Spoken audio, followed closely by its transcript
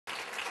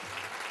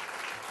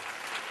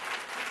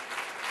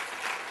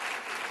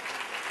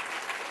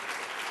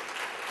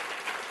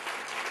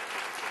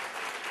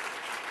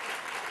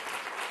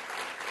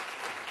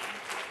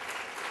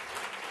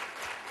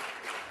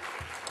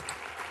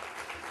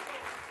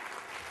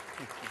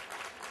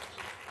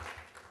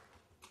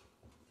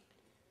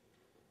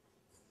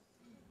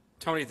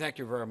Tony, thank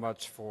you very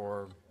much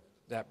for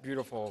that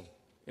beautiful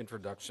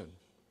introduction.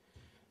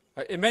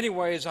 In many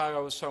ways, I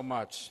owe so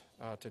much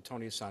to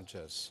Tony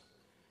Sanchez.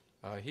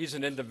 He's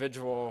an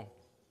individual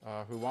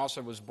who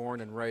also was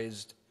born and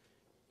raised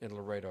in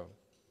Laredo.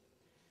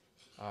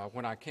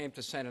 When I came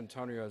to San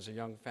Antonio as a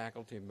young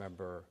faculty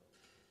member,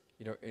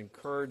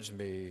 encouraged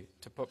me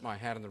to put my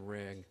hat in the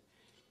ring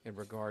in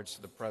regards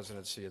to the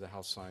presidency of the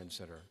Health Science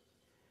Center.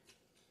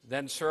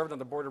 Then served on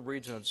the Board of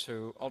Regents,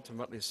 who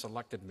ultimately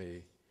selected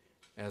me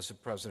as the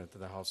president of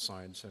the Health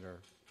Science Center.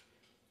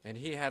 And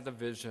he had the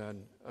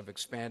vision of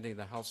expanding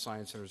the Health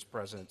Science Center's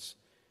presence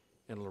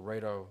in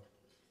Laredo,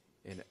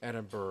 in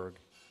Edinburgh,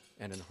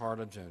 and in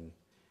Harlingen,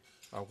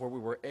 where we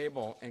were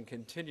able and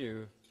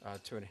continue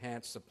to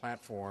enhance the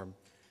platform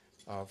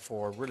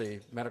for really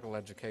medical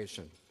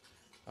education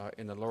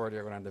in the Lower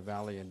Rio Grande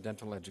Valley and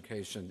dental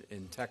education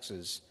in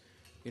Texas,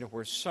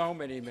 where so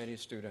many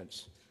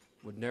students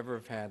would never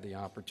have had the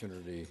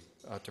opportunity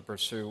to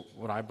pursue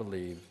what I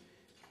believe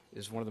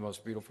is one of the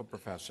most beautiful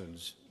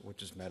professions,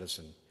 which is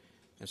medicine.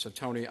 And so,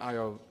 Tony, I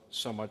owe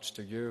so much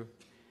to you,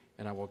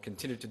 and I will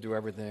continue to do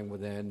everything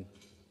within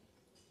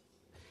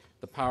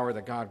the power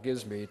that God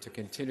gives me to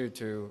continue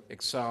to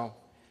excel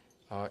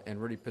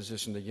and really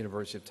position the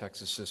University of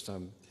Texas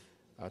system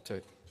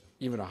to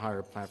even a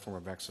higher platform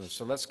of excellence.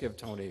 So let's give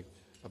Tony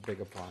a big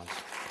applause.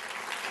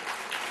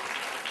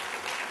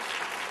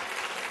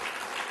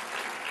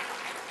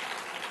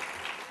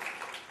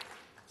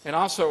 And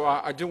also,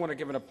 I do want to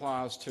give an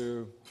applause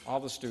to all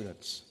the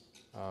students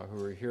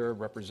who are here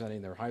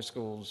representing their high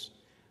schools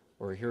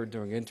or are here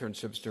doing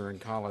internships during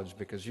college,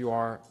 because you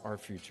are our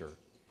future.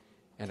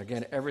 And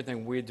again,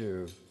 everything we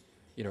do,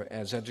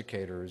 as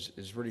educators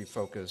is really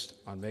focused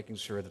on making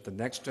sure that the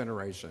next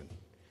generation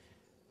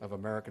of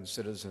American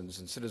citizens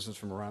and citizens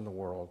from around the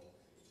world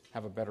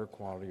have a better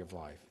quality of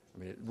life. I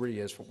mean, it really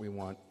is what we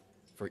want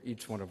for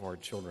each one of our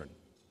children.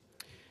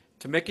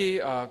 To Mickey,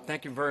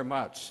 thank you very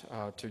much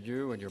to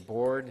you and your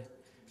board,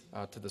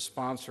 to the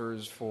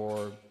sponsors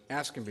for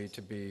asking me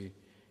to be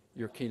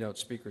your keynote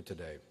speaker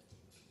today.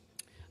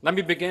 Let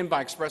me begin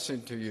by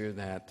expressing to you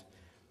that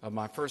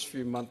my first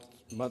few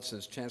months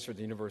as Chancellor of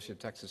the University of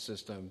Texas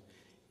System,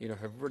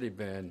 have really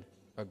been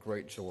a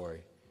great joy.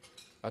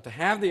 To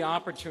have the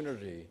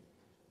opportunity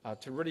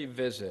to really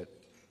visit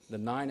the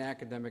 9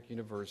 academic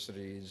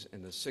universities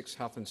and the 6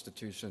 health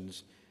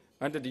institutions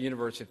under the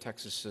University of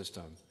Texas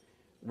System,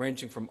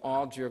 ranging from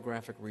all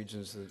geographic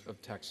regions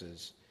of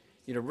Texas,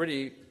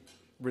 really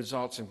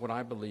results in what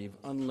I believe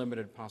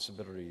unlimited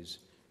possibilities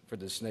for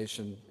this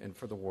nation and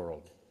for the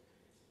world.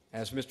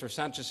 As Mr.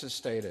 Sanchez has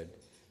stated,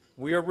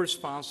 we are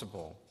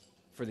responsible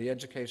for the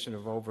education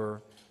of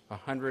over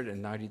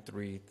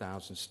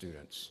 193,000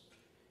 students.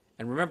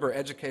 And remember,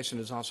 education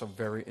is also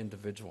very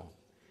individual.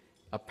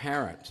 A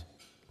parent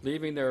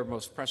leaving their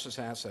most precious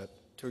asset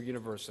to a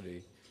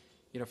university,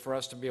 for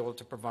us to be able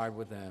to provide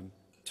with them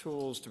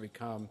tools to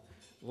become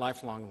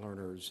lifelong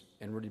learners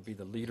and really be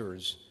the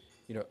leaders,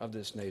 of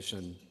this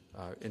nation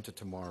into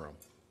tomorrow.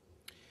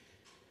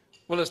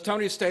 Well, as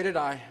Tony stated,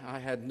 I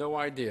had no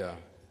idea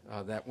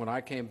that when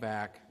I came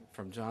back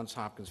from Johns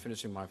Hopkins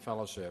finishing my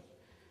fellowship,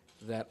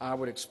 that I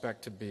would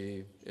expect to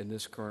be in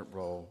this current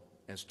role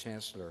as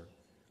Chancellor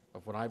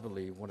of what I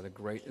believe one of the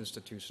great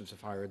institutions of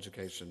higher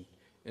education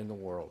in the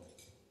world.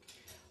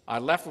 I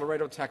left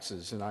Laredo,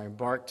 Texas, and I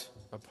embarked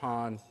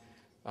upon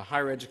a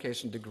higher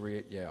education degree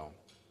at Yale.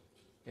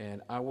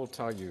 And I will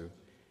tell you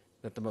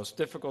that the most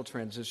difficult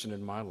transition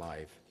in my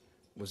life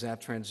was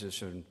that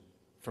transition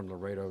from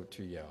Laredo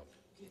to Yale.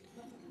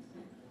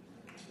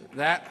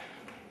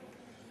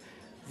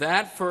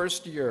 That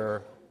first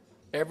year,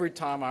 every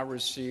time I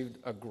received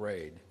a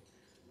grade,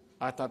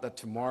 I thought that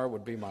tomorrow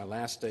would be my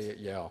last day at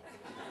Yale.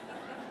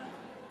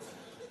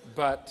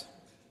 But,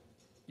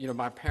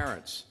 my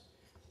parents,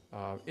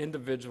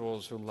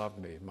 individuals who loved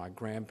me, my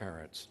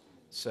grandparents,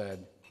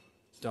 said,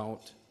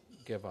 don't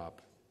give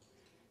up.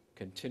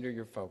 Continue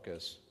your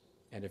focus,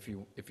 and if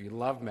you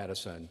love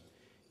medicine,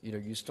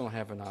 you still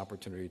have an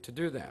opportunity to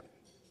do that.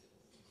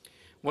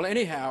 Well,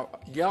 anyhow,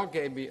 Yale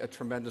gave me a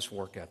tremendous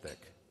work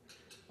ethic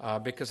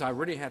because I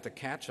really had to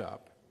catch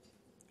up.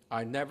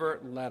 I never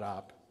let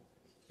up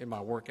in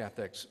my work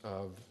ethics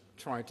of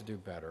trying to do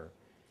better,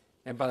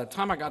 and by the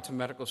time I got to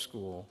medical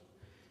school,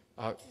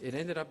 it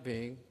ended up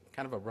being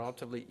kind of a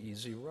relatively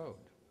easy road.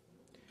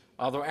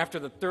 Although after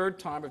the 3rd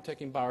time of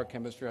taking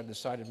biochemistry, I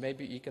decided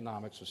maybe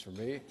economics was for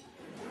me.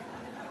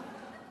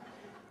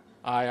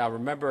 I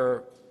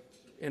remember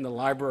in the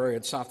library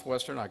at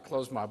Southwestern, I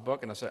closed my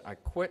book and I said, I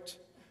quit.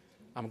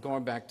 I'm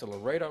going back to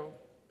Laredo,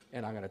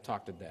 and I'm going to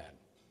talk to Dad.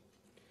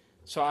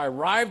 So I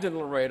arrived in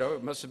Laredo.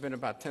 It must have been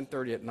about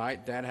 10:30 at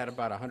night. Dad had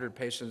about 100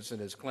 patients in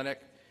his clinic,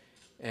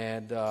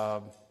 and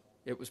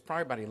it was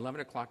probably about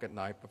 11 o'clock at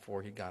night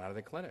before he got out of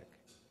the clinic.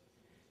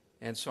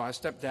 And so I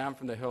stepped down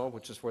from the hill,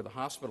 which is where the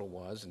hospital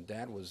was, and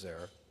Dad was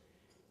there,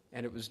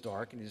 and it was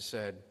dark, and he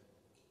said,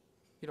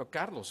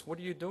 Carlos, what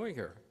are you doing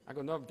here? I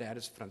go, no, Dad,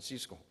 it's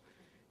Francisco.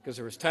 because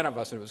there was 10 of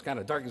us and it was kind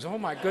of dark. He goes, oh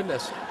my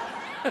goodness.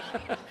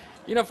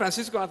 You know,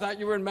 Francisco, I thought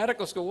you were in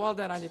medical school. Well,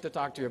 then I need to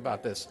talk to you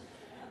about this.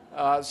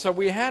 So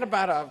we had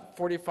about a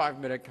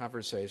 45-minute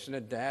conversation,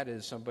 and Dad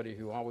is somebody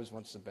who always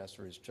wants the best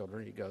for his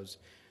children. He goes,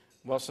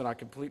 well, son, I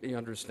completely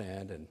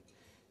understand, and,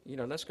 you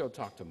know, let's go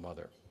talk to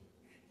Mother.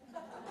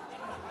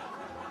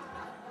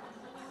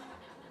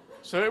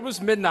 So it was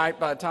midnight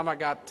by the time I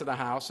got to the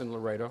house in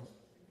Laredo,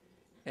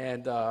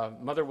 and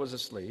Mother was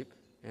asleep,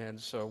 and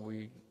so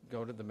we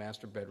go to the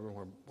master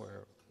bedroom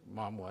where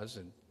Mom was,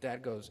 and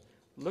Dad goes,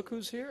 look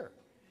who's here.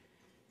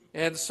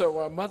 And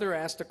so Mother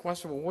asked the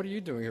question, well, what are you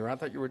doing here? I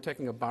thought you were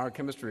taking a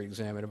biochemistry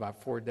exam in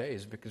about 4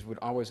 days, because we'd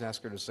always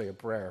ask her to say a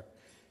prayer,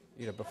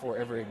 you know, before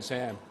every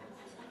exam.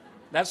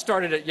 That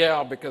started at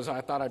Yale because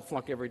I thought I'd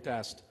flunk every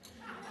test.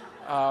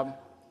 Well,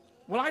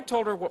 I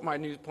told her what my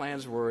new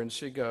plans were, and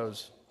she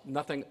goes,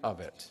 nothing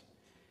of it.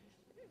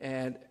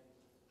 And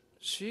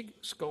she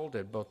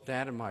scolded both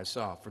Dad and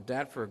myself, for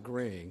Dad for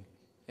agreeing,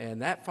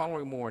 and that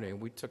following morning,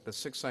 we took the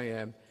 6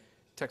 a.m.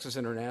 Texas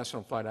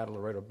International flight out of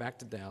Laredo back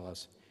to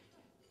Dallas.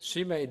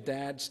 She made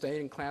Dad stay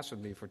in class with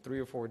me for 3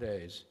 or 4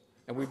 days,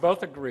 and we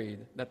both agreed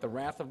that the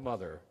wrath of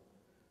Mother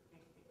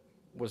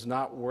was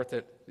not worth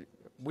it.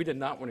 We did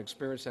not want to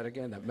experience that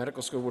again. That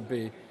medical school would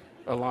be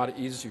a lot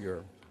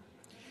easier.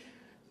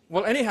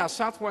 Well, anyhow,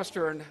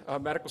 Southwestern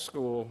Medical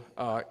School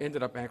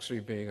ended up actually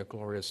being a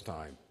glorious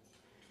time.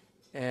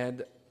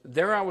 And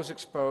there I was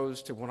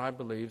exposed to what I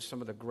believe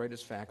some of the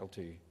greatest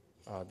faculty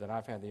that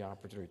I've had the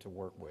opportunity to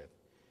work with.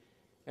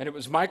 And it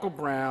was Michael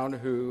Brown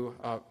who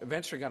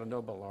eventually got a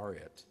Nobel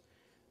laureate.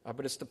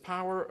 But it's the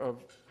power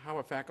of how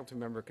a faculty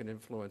member can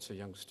influence a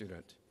young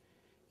student.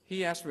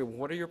 He asked me,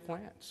 what are your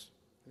plans?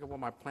 I go, well,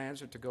 my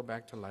plans are to go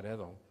back to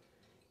Laredo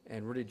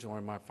and really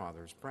join my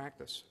father's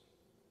practice.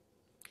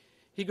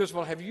 He goes,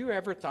 well, have you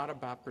ever thought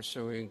about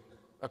pursuing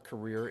a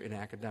career in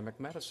academic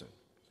medicine?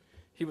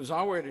 He was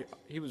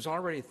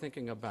already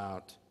thinking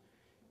about,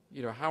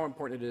 you know, how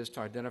important it is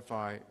to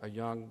identify a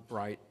young,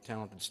 bright,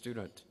 talented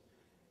student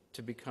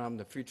to become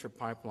the future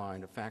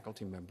pipeline of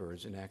faculty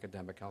members in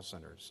academic health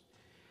centers.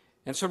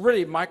 And so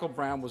really, Michael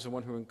Brown was the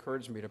one who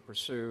encouraged me to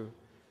pursue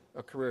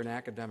a career in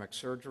academic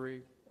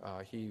surgery.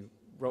 He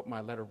wrote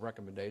my letter of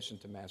recommendation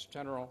to Mass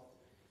General.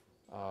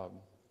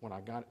 When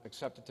I got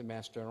accepted to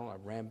Mass General, I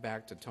ran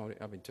back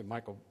to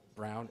Michael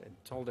Brown and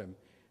told him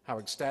how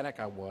ecstatic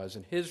I was,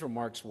 and his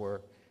remarks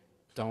were,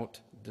 don't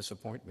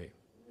disappoint me.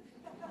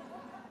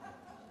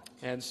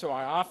 And so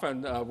I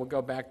often will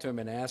go back to him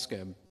and ask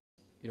him,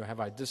 you know,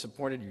 have I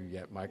disappointed you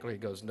yet, Michael? He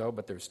goes, no,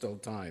 but there's still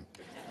time.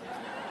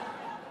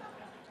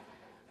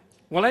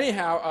 Well,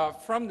 anyhow,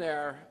 from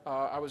there,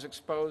 I was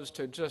exposed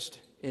to just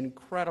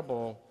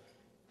incredible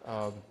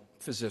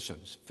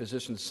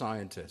physician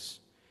scientists.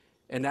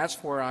 And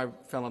that's where I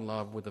fell in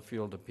love with the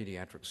field of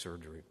pediatric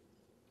surgery.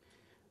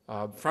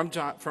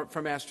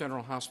 From Mass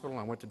General Hospital,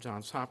 I went to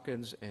Johns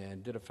Hopkins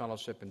and did a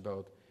fellowship in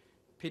both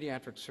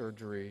pediatric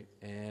surgery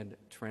and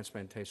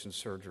transplantation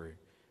surgery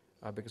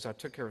because I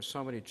took care of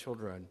so many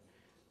children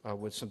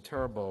with some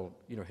terrible,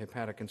 you know,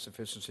 hepatic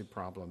insufficiency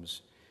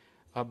problems.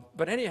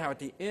 But anyhow, at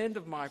the end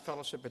of my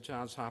fellowship at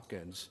Johns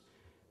Hopkins,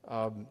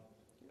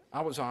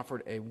 I was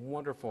offered a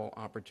wonderful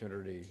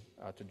opportunity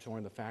to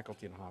join the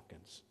faculty at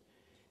Hopkins.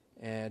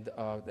 And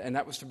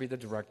that was to be the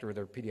director of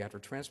their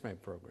pediatric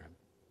transplant program.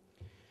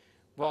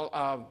 Well,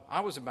 I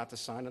was about to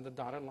sign on the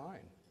dotted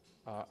line.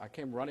 I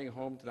came running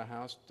home to the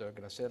house to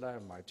Graciela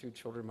and my 2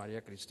 children,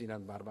 Maria Cristina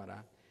and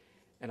Barbara,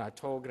 and I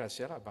told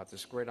Graciela about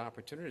this great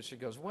opportunity. She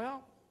goes,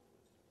 well,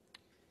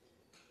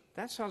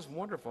 that sounds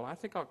wonderful. I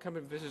think I'll come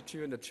and visit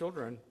you and the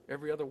children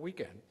every other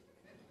weekend.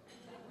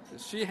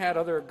 She had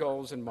other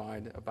goals in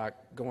mind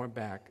about going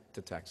back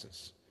to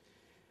Texas.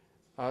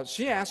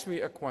 She asked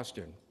me a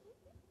question.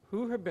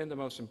 Who have been the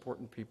most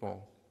important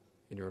people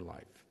in your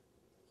life?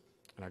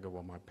 And I go,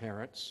 well, my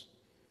parents,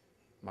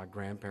 my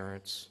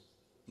grandparents,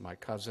 my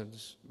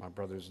cousins, my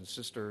brothers and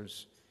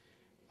sisters,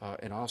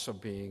 and also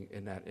being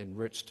in that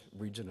enriched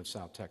region of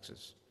South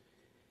Texas.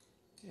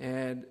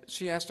 And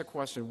she asked a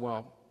question,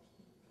 well,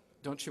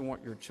 don't you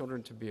want your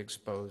children to be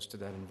exposed to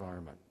that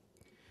environment?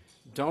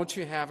 Don't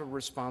you have a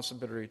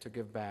responsibility to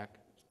give back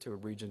to a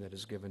region that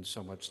has given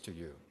so much to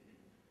you?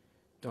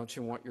 Don't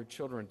you want your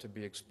children to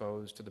be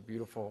exposed to the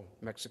beautiful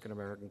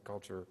Mexican-American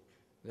culture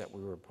that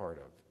we were a part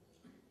of?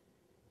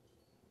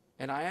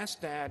 And I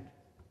asked Dad,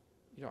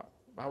 you know,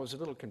 I was a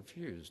little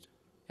confused,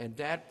 and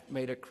Dad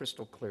made it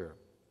crystal clear.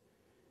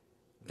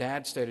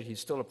 Dad stated he's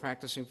still a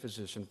practicing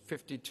physician,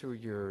 52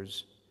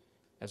 years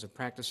as a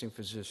practicing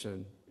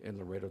physician in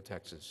Laredo,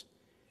 Texas.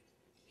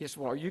 He said,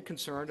 well, are you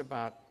concerned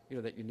about, you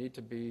know, that you need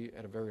to be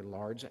at a very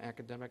large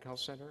academic health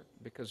center?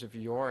 Because if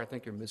you are, I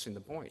think you're missing the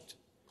point.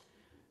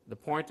 The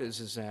point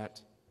is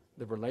that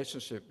the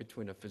relationship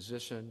between a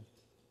physician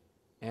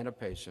and a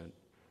patient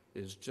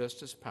is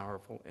just as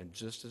powerful and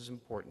just as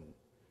important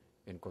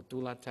in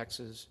Cotula,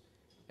 Texas,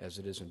 as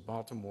it is in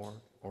Baltimore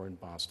or in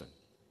Boston.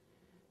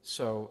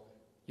 So,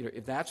 you know,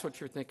 if that's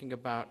what you're thinking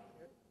about,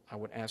 I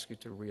would ask you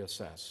to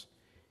reassess.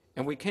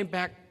 And we came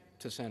back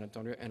to San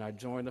Antonio, and I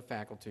joined the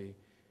faculty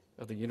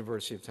of the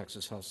University of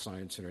Texas Health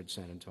Science Center at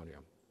San Antonio.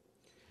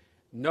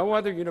 No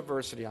other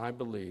university, I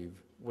believe,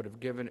 would have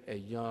given a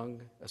young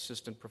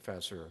assistant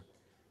professor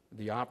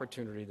the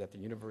opportunity that the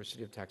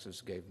University of Texas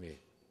gave me.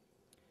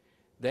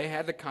 They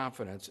had the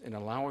confidence in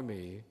allowing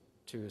me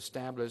to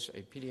establish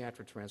a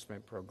pediatric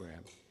transplant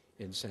program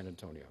in San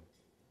Antonio.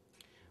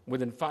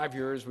 Within 5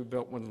 years, we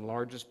built one of the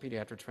largest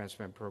pediatric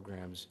transplant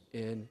programs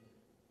in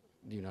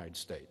the United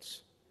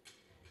States.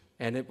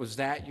 And it was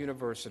that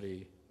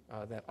university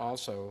that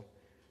also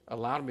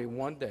allowed me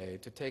one day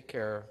to take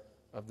care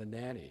of the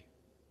nanny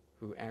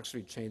who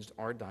actually changed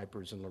our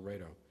diapers in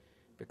Laredo.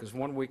 Because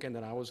one weekend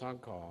that I was on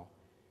call,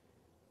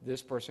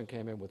 this person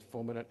came in with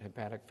fulminant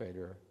hepatic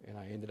failure, and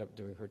I ended up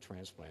doing her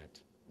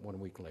transplant 1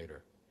 week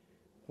later.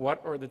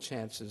 What are the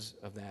chances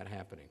of that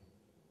happening?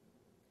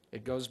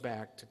 It goes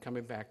back to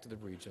coming back to the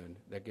region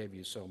that gave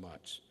you so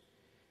much.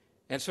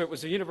 And so it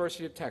was the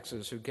University of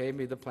Texas who gave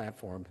me the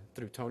platform,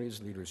 through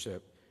Tony's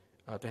leadership,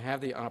 to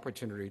have the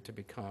opportunity to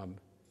become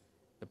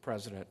the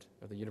president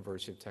of the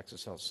University of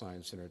Texas Health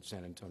Science Center at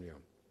San Antonio.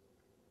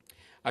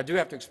 I do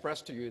have to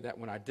express to you that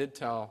when I did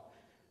tell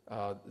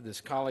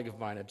this colleague of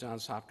mine at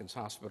Johns Hopkins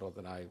Hospital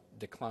that I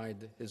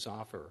declined his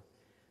offer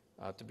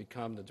to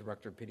become the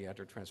director of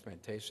pediatric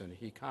transplantation,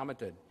 he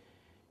commented,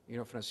 "You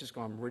know,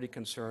 Francisco, I'm really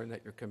concerned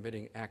that you're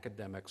committing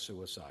academic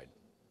suicide."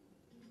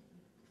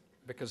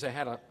 Because they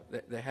had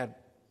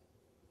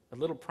a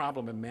little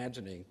problem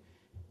imagining,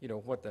 you know,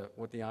 what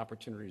the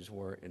opportunities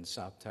were in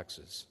South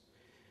Texas.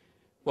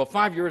 Well,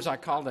 5 years I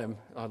called him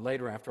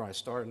later after I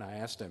started, and I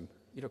asked him,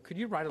 you know, could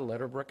you write a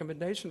letter of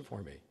recommendation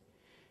for me?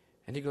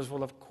 And he goes,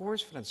 well, of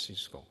course,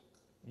 Francisco.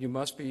 You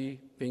must be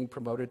being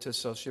promoted to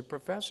associate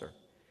professor.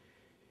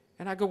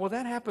 And I go, well,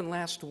 that happened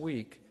last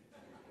week,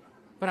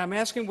 but I'm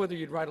asking whether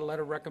you'd write a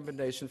letter of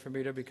recommendation for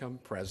me to become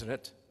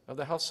president of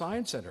the Health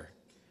Science Center.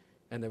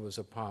 And there was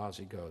a pause.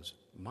 He goes,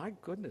 my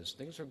goodness,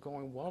 things are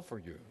going well for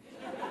you.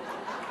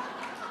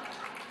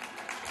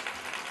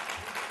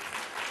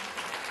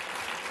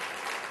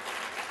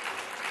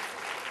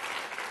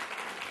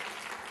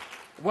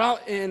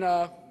 Well,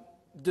 in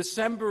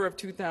December of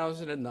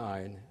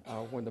 2009,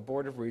 when the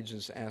Board of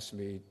Regents asked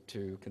me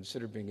to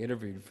consider being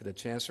interviewed for the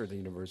Chancellor of the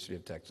University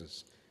of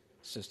Texas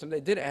system, they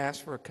did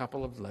ask for a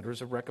couple of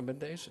letters of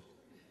recommendation.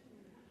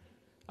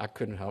 I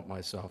couldn't help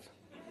myself.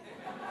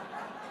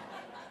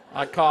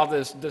 I called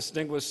this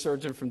distinguished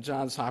surgeon from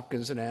Johns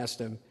Hopkins and asked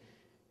him,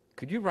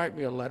 could you write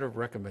me a letter of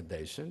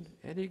recommendation?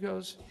 And he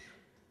goes,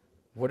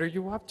 what are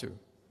you up to?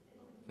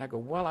 And I go,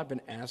 well, I've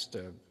been asked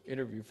to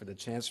interview for the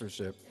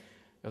chancellorship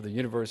of the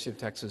University of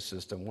Texas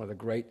system, one of the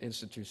great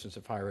institutions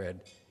of higher ed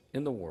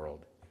in the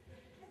world.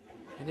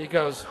 And he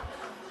goes,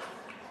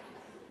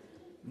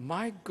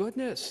 my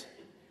goodness,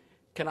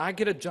 can I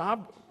get a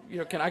job? You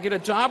know, can I get a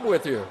job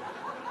with you?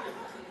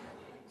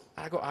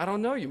 I go, I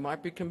don't know, you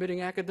might be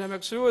committing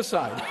academic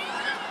suicide.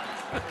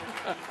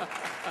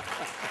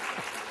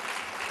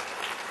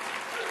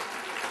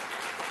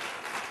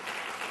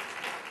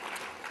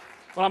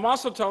 Well, I'm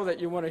also told that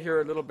you want to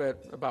hear a little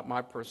bit about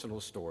my personal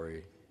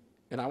story.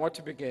 And I want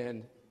to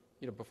begin,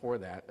 you know, before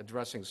that,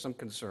 addressing some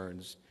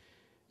concerns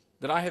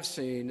that I have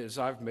seen as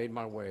I've made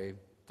my way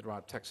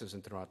throughout Texas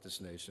and throughout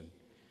this nation.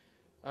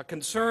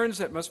 Concerns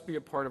that must be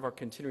a part of our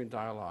continuing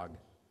dialogue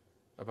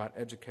about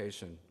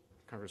education,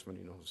 Congressman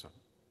Hinojosa,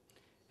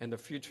 and the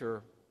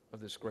future of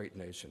this great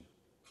nation.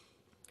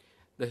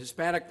 The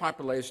Hispanic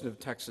population of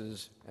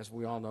Texas, as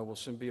we all know, will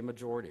soon be a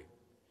majority.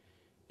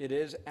 It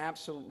is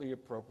absolutely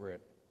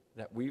appropriate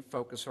that we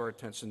focus our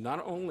attention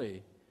not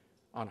only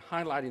on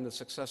highlighting the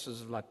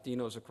successes of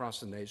Latinos across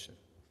the nation,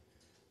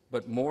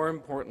 but more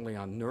importantly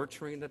on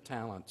nurturing the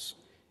talents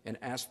and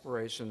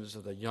aspirations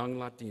of the young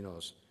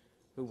Latinos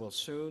who will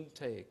soon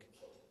take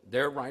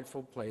their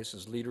rightful place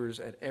as leaders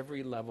at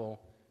every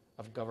level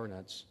of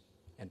governance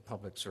and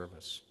public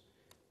service.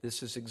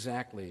 This is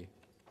exactly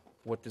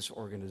what this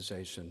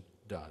organization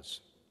does.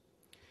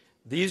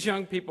 These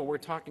young people we're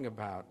talking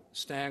about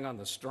stand on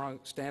the strong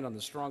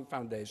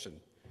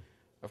foundation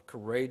of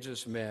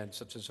courageous men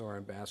such as our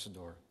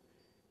ambassador,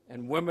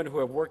 and women who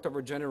have worked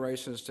over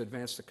generations to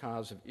advance the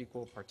cause of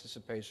equal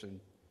participation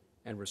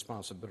and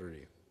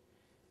responsibility.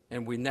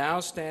 And we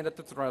now stand at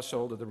the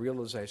threshold of the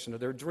realization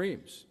of their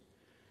dreams.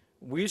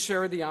 We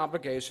share the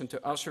obligation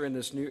to usher in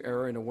this new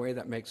era in a way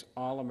that makes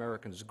all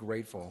Americans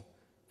grateful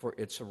for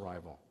its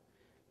arrival.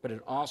 But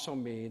it also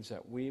means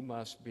that we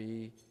must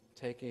be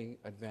taking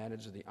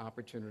advantage of the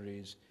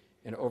opportunities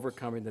and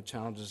overcoming the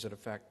challenges that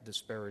affect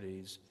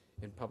disparities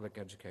in public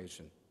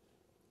education.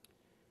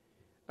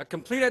 A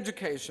complete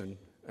education,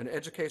 an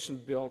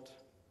education built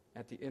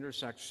at the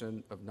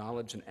intersection of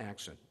knowledge and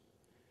action,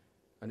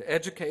 an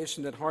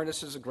education that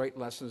harnesses the great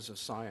lessons of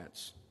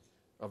science,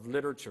 of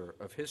literature,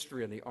 of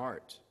history, and the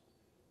art,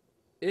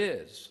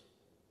 is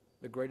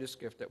the greatest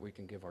gift that we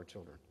can give our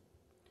children.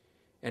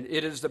 And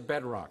it is the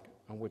bedrock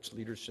on which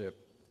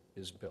leadership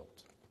is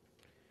built.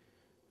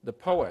 The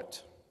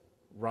poet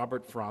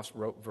Robert Frost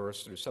wrote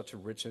verse through such a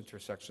rich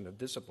intersection of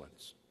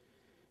disciplines.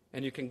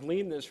 And you can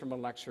glean this from a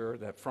lecture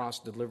that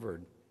Frost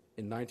delivered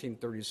in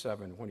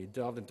 1937 when he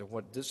delved into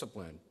what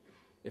discipline,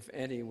 if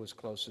any, was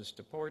closest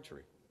to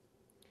poetry.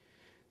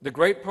 The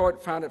great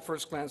poet found at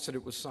first glance that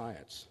it was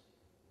science.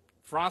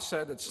 Frost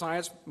said that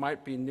science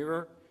might be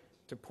nearer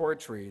to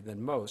poetry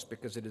than most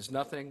because it is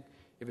nothing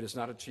if it is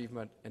not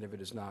achievement and if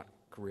it is not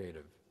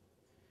creative.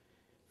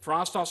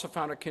 Frost also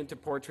found akin to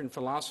poetry and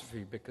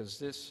philosophy because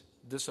this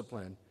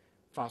discipline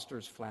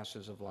fosters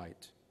flashes of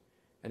light.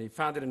 And he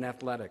found it in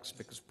athletics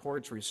because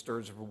poetry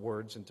stirs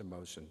words into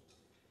motion.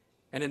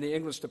 And in the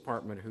English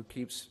department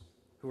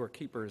who are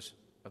keepers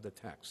of the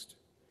text.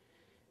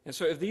 And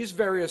so if these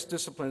various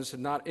disciplines had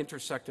not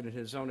intersected in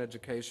his own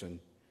education,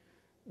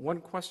 one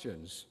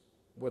questions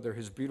whether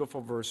his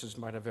beautiful verses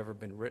might have ever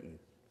been written.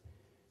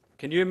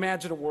 Can you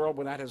imagine a world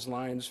without his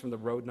lines from The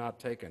Road Not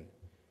Taken?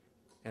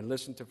 And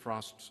listen to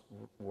Frost's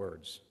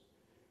words.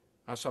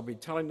 I shall be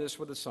telling this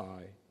with a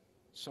sigh,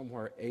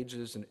 somewhere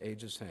ages and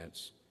ages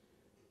hence.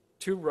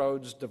 Two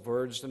roads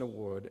diverged in a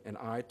wood, and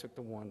I took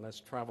the one less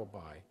traveled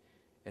by,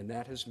 and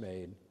that has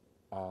made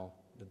all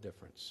the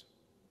difference.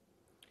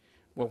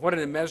 Well, what an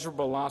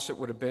immeasurable loss it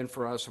would have been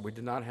for us if we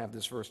did not have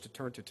this verse to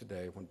turn to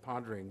today when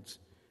pondering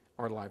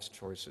our life's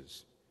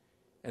choices.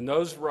 And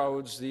those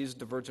roads, these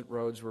divergent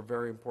roads, were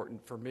very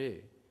important for me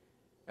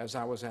as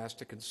I was asked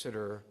to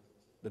consider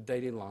the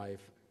daily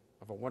life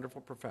of a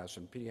wonderful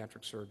profession,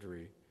 pediatric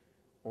surgery,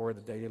 or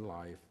the daily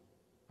life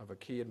of a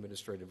key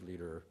administrative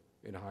leader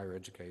in higher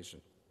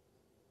education.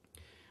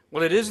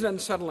 Well, it is an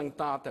unsettling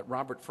thought that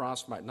Robert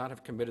Frost might not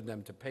have committed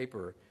them to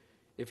paper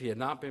if he had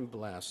not been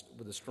blessed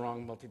with the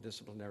strong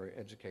multidisciplinary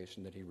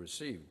education that he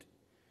received.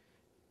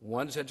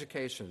 One's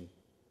education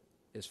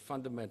is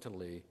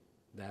fundamentally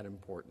that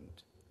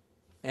important.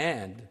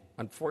 And,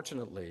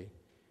 unfortunately,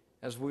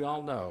 as we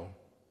all know,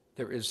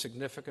 there is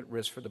significant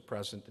risk for the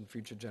present and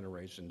future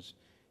generations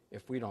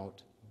if we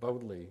don't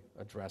boldly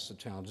address the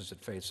challenges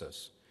that face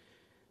us.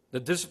 The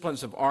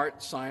disciplines of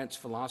art, science,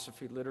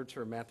 philosophy,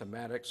 literature, and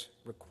mathematics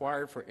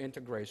required for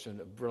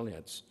integration of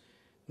brilliance,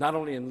 not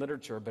only in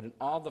literature, but in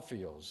all the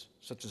fields,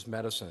 such as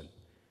medicine,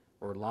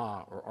 or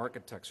law, or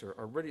architecture,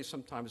 are really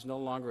sometimes no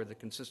longer the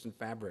consistent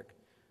fabric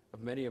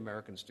of many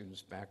American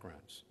students'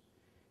 backgrounds.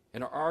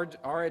 And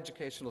our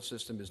educational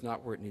system is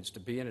not where it needs to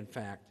be, and in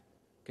fact,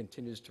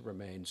 continues to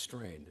remain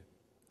strained.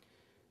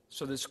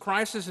 So this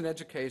crisis in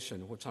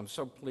education, which I'm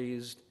so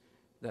pleased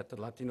that the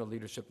Latino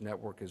Leadership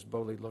Network is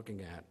boldly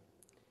looking at,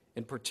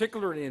 and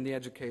particularly in the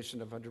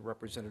education of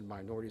underrepresented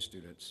minority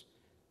students,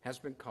 has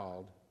been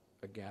called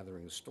a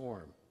gathering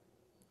storm.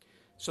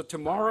 So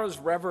tomorrow's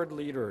revered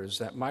leaders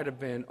that might have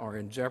been are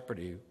in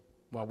jeopardy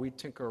while we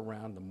tinker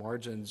around the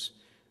margins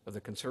of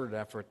the concerted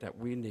effort that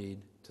we need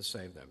to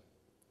save them.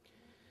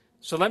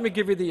 So let me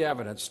give you the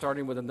evidence,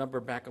 starting with a number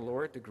of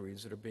baccalaureate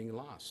degrees that are being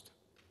lost,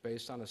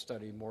 based on a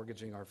study,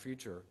 Mortgaging Our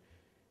Future.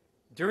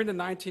 During the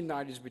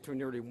 1990s, between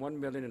nearly 1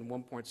 million and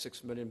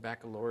 1.6 million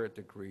baccalaureate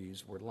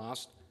degrees were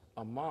lost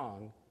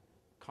among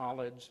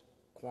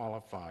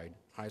college-qualified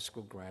high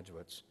school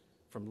graduates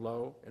from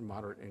low and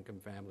moderate income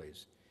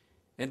families.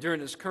 And during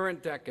this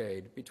current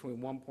decade, between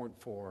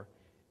 1.4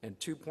 and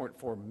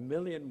 2.4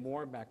 million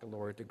more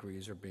baccalaureate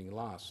degrees are being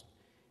lost.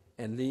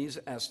 And these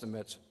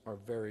estimates are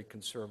very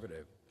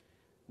conservative.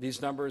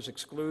 These numbers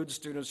exclude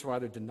students who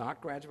either did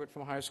not graduate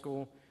from high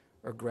school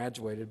or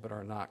graduated but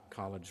are not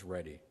college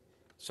ready.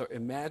 So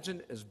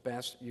imagine as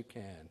best you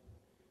can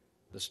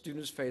the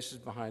students' faces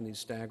behind these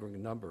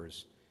staggering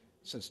numbers,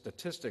 since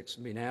statistics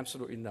mean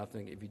absolutely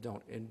nothing if you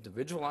don't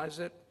individualize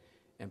it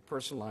and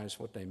personalize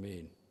what they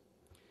mean.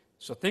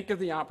 So think of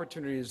the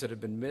opportunities that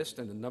have been missed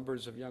and the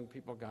numbers of young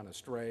people gone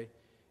astray,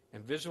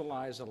 and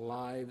visualize the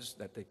lives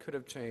that they could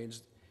have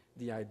changed,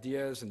 the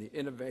ideas and the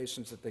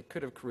innovations that they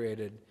could have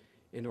created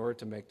in order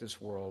to make this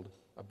world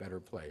a better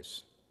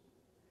place.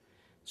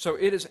 So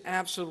it is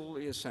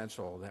absolutely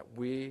essential that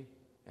we,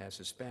 as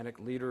Hispanic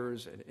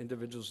leaders and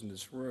individuals in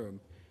this room,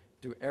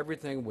 do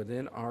everything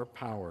within our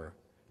power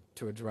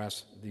to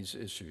address these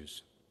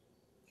issues.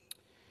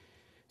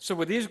 So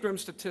with these grim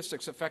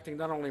statistics affecting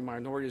not only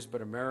minorities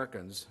but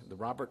Americans, the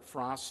Robert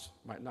Frost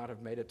might not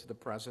have made it to the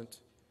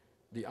present.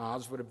 The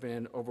odds would have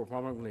been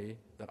overwhelmingly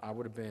that I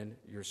would have been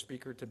your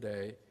speaker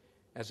today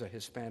as a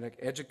Hispanic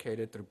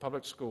educated through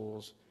public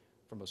schools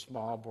from a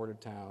small border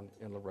town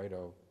in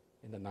Laredo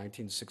in the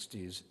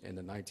 1960s and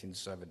the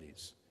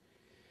 1970s.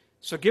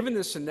 So given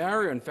this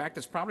scenario, in fact,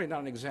 it's probably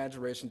not an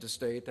exaggeration to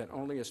state that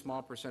only a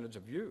small percentage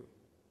of you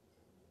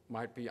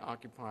might be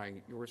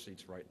occupying your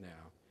seats right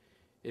now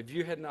if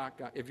you had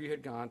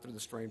gone through the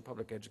strained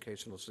public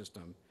educational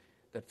system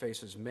that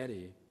faces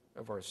many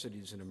of our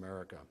cities in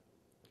America.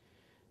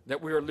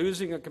 That we are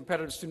losing a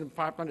competitive student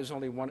pipeline is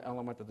only one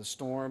element of the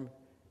storm.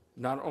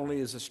 Not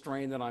only is the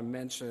strain that I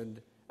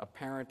mentioned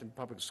apparent in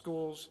public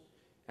schools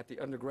at the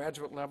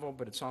undergraduate level,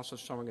 but it's also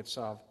showing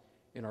itself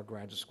in our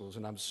graduate schools.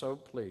 And I'm so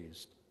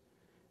pleased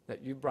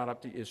that you brought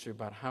up the issue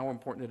about how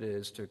important it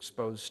is to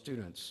expose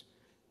students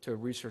to a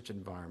research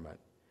environment,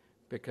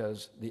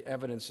 because the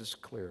evidence is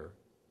clear.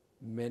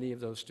 Many of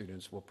those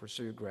students will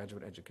pursue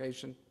graduate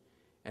education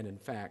and, in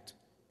fact,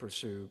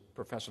 pursue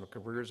professional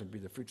careers and be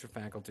the future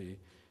faculty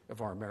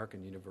of our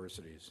American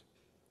universities.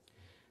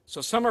 So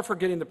some are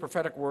forgetting the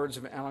prophetic words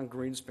of Alan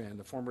Greenspan,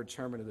 the former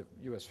chairman of the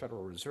U.S.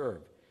 Federal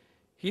Reserve.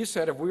 He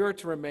said, if we are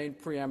to remain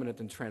preeminent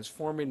in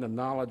transforming the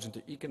knowledge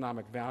into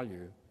economic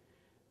value,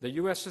 the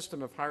U.S.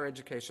 system of higher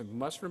education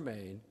must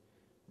remain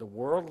the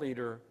world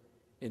leader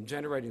in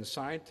generating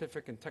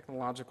scientific and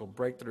technological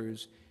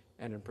breakthroughs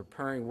and in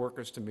preparing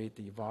workers to meet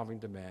the evolving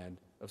demand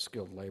of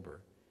skilled labor.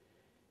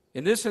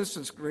 In this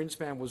instance,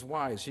 Greenspan was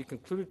wise. He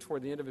concluded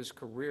toward the end of his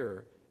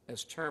career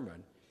as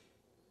chairman,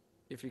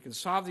 if you can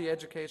solve the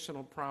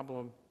educational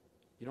problem,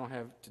 you don't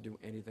have to do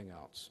anything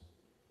else.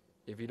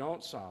 If you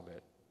don't solve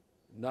it,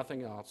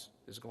 nothing else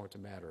is going to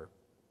matter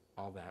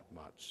all that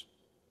much.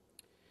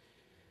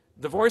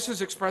 The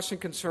voices expressing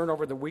concern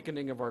over the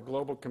weakening of our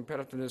global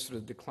competitiveness and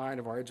the decline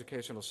of our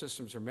educational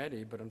systems are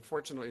many, but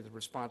unfortunately the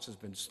response has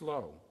been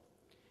slow,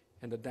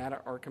 and the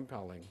data are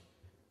compelling.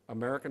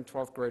 American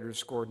 12th graders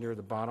scored near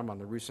the bottom on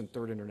the recent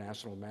Third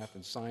International Math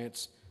and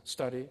Science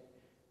study.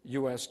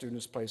 U.S.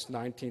 students placed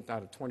 19th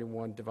out of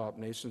 21 developed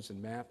nations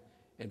in math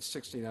and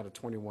 16 out of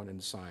 21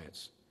 in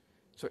science.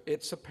 So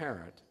it's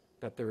apparent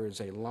that there is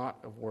a lot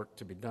of work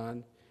to be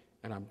done,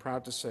 and I'm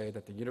proud to say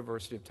that the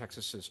University of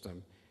Texas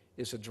system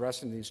is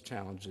addressing these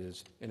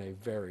challenges in a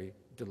very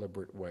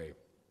deliberate way.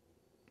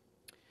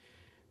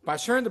 By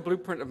sharing the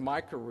blueprint of my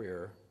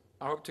career,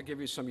 I hope to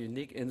give you some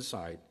unique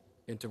insight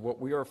into what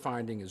we are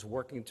finding is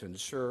working to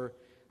ensure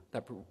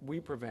that we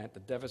prevent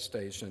the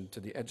devastation to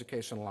the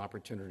educational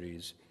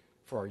opportunities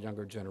for our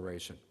younger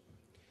generation.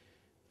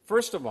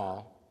 First of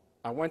all,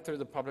 I went through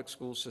the public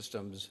school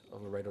systems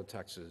of Laredo,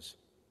 Texas,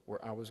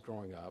 where I was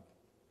growing up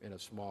in a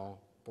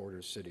small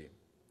border city.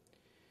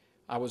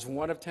 I was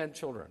one of 10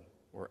 children,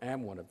 or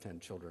am one of 10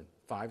 children,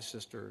 5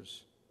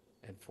 sisters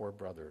and 4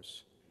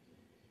 brothers.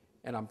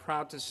 And I'm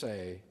proud to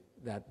say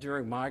that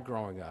during my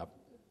growing up,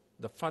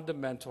 the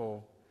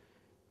fundamental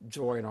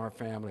joy in our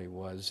family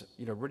was,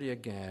 really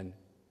again,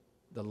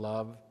 the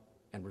love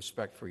and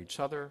respect for each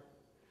other,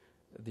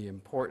 the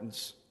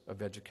importance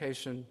of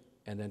education,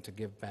 and then to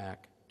give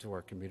back to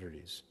our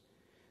communities.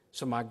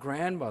 So my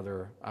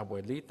grandmother,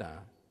 Abuelita,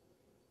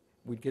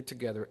 we'd get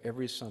together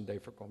every Sunday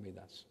for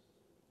comidas,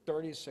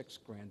 36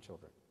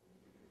 grandchildren.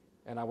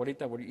 And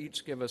Abuelita would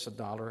each give us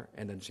 $1,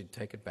 and then she'd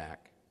take it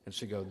back. And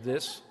she'd go,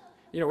 this,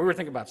 we were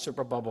thinking about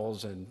super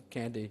bubbles and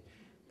candy,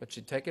 but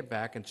she'd take it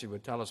back and she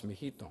would tell us,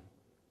 mijito,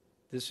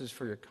 this is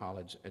for your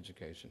college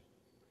education.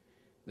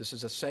 This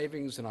is a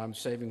savings that I'm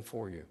saving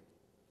for you.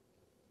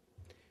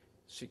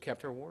 She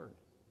kept her word.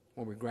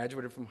 When we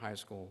graduated from high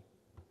school,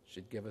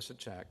 she'd give us a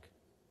check,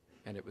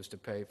 and it was to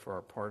pay for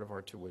our part of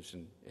our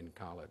tuition in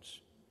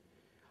college.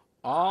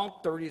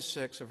 All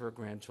 36 of her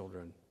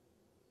grandchildren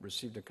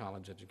received a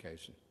college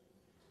education.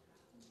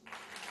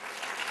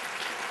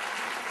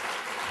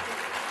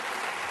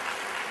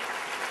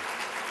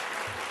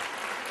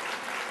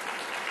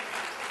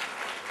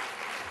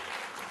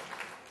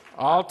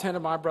 All 10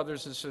 of my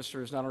brothers and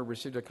sisters not only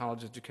received a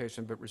college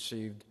education, but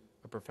received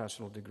a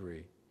professional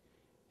degree.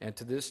 And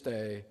to this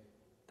day,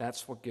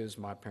 that's what gives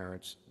my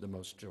parents the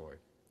most joy.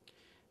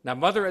 Now,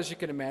 Mother, as you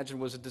can imagine,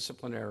 was a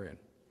disciplinarian.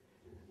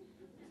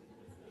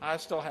 I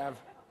still have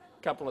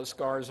a couple of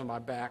scars on my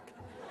back.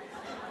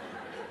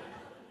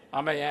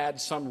 I may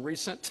add some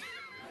recent.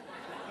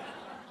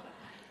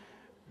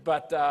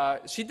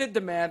 But she did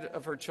demand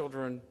of her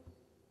children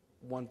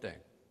one thing,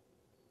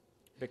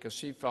 because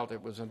she felt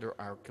it was under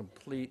our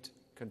complete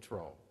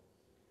control,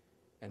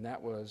 and that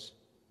was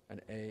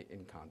an A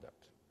in conduct.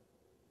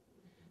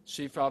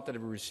 She felt that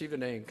if you received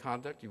an A in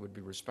conduct, you would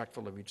be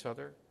respectful of each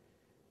other,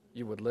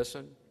 you would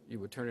listen, you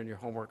would turn in your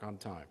homework on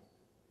time.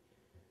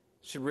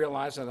 She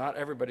realized that not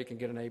everybody can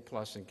get an A+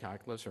 in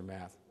calculus or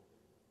math,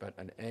 but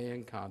an A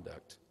in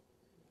conduct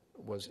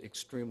was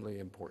extremely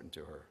important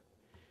to her.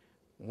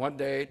 One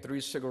day, 3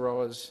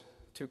 Cigarroas,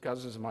 2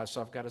 cousins and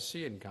myself got a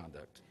C in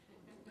conduct.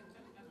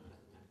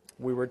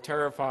 We were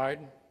terrified.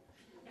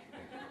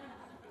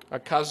 A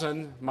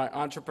cousin, my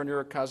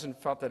entrepreneur cousin,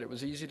 felt that it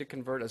was easy to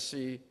convert a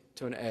C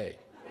to an A.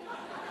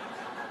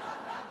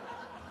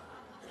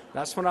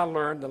 That's when I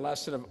learned the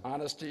lesson of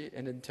honesty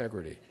and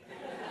integrity.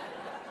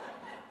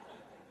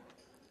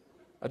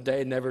 A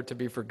day never to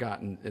be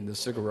forgotten in the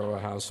Cigarroa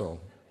household.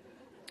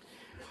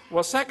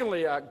 Well,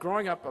 secondly,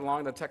 growing up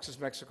along the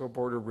Texas-Mexico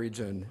border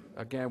region,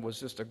 again, was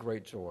just a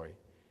great joy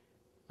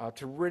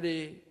to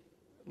really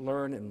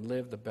learn and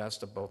live the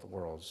best of both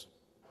worlds,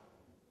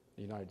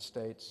 the United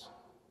States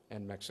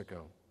and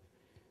Mexico.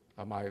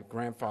 My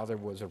grandfather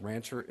was a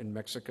rancher in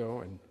Mexico,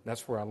 and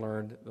that's where I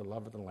learned the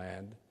love of the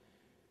land.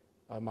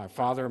 My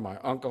father, my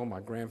uncle,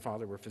 my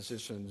grandfather were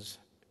physicians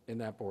in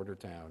that border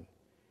town,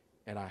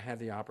 and I had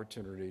the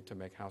opportunity to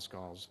make house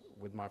calls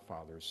with my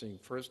father, seeing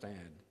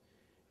firsthand,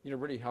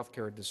 really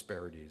healthcare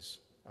disparities,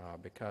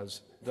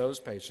 because those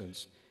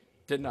patients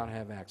did not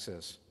have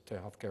access to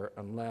healthcare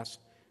unless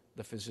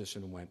the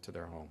physician went to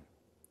their home.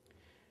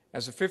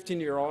 As a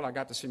 15-year-old, I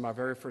got to see my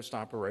very first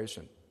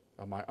operation.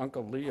 My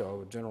uncle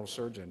Leo, a general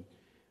surgeon,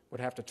 would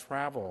have to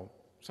travel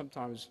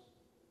sometimes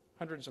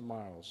hundreds of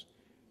miles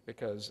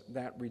because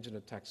that region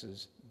of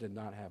Texas did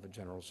not have a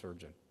general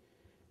surgeon.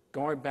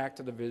 going back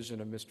to the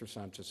vision of Mr.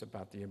 Sanchez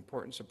about the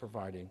importance of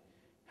providing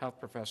health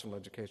professional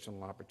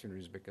educational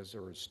opportunities because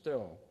there are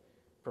still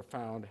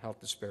profound health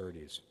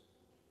disparities.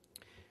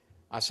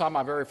 I saw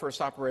my very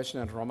first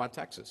operation in Roma,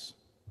 Texas,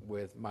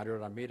 with Mario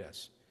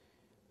Ramirez.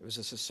 It was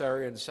a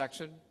cesarean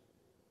section.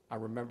 I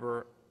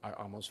remember I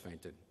almost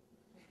fainted.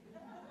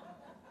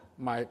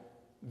 My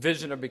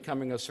vision of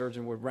becoming a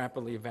surgeon was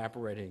rapidly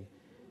evaporating,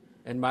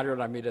 and Mario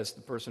Ramirez,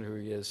 the person who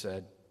he is,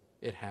 said,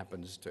 "It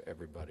happens to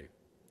everybody."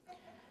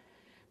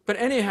 But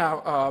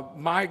anyhow,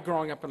 my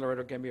growing up in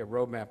Laredo gave me a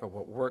roadmap of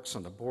what works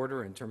on the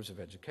border in terms of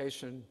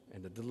education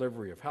and the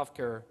delivery of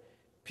healthcare.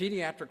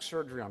 Pediatric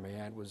surgery, I may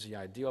add, was the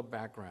ideal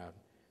background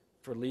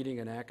for leading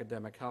an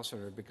academic health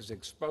center because it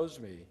exposed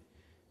me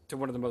to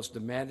one of the most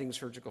demanding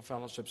surgical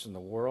fellowships in the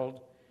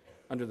world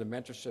under the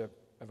mentorship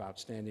of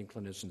outstanding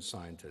clinician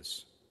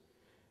scientists.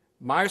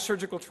 My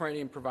surgical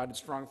training provided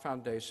strong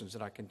foundations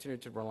that I continue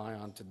to rely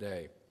on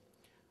today.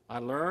 I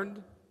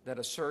learned that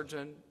a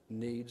surgeon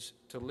needs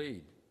to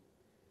lead,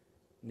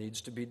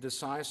 needs to be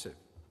decisive,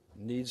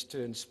 needs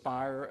to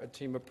inspire a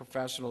team of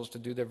professionals to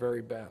do their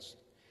very best.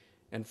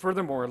 And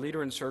furthermore, a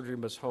leader in surgery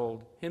must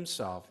hold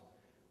himself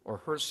or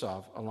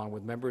herself, along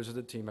with members of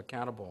the team,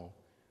 accountable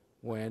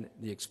when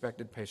the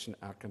expected patient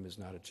outcome is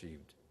not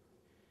achieved.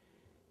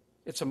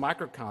 It's a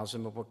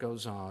microcosm of what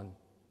goes on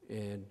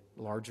in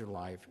larger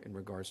life in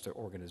regards to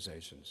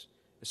organizations,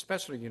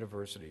 especially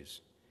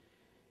universities.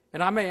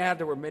 And I may add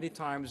there were many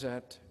times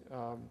that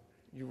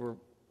you were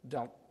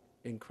dealt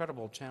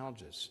incredible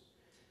challenges.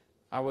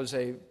 I was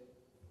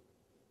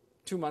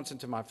 2 months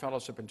into my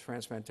fellowship in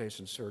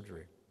transplantation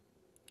surgery.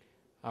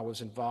 I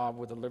was involved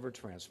with a liver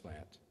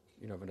transplant,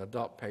 of an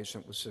adult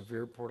patient with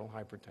severe portal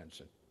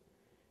hypertension.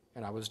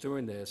 And I was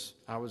doing this,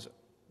 I was,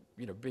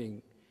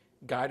 being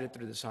guided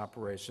through this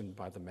operation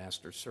by the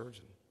master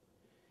surgeon.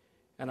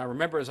 And I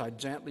remember as I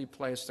gently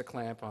placed the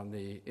clamp on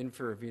the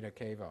inferior vena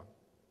cava,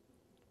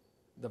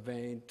 the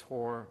vein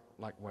tore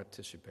like wet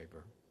tissue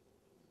paper,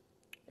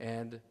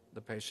 and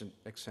the patient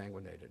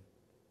exsanguinated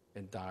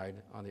and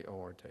died on the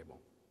OR table.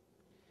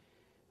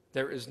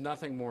 There is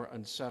nothing more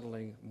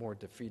unsettling, more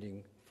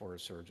defeating for a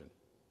surgeon.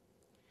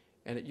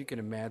 And you can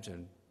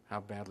imagine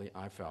how badly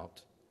I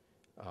felt,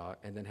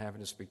 and then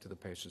having to speak to the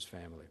patient's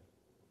family.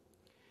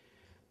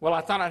 Well,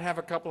 I thought I'd have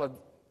a couple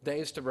of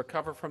days to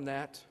recover from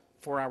that.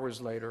 4 hours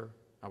later,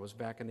 I was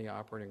back in the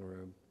operating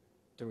room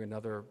doing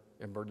another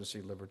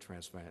emergency liver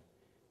transplant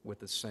with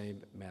the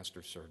same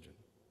master surgeon.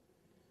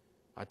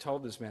 I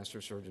told this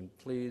master surgeon,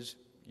 "Please,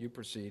 you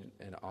proceed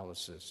and I'll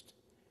assist."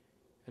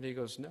 And he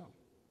goes, "No.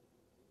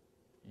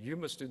 You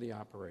must do the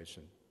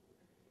operation.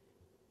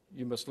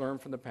 You must learn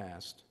from the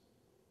past,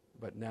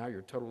 but now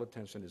your total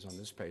attention is on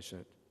this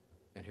patient,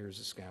 and here's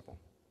the scalpel."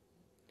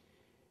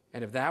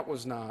 And if that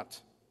was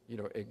not,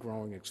 a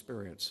growing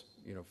experience,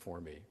 for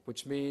me,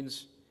 which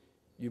means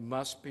you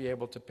must be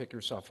able to pick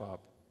yourself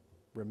up,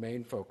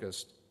 remain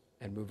focused,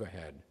 and move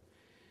ahead.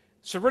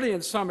 So really,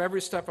 in sum, every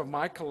step of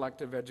my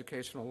collective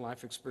educational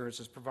life experience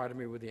has provided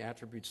me with the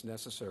attributes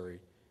necessary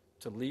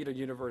to lead a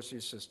university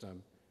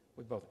system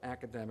with both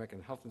academic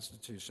and health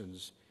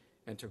institutions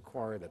and to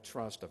acquire the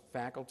trust of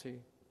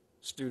faculty,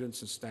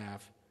 students, and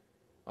staff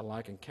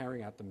alike in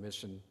carrying out the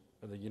mission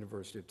of the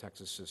University of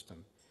Texas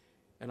system.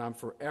 And I'm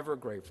forever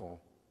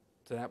grateful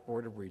to that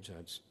Board of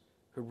Regents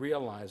who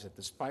realized that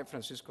despite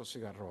Francisco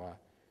Cigarroa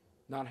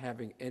not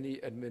having any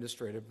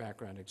administrative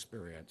background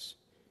experience,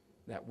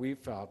 that we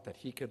felt that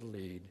he could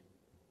lead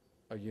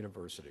a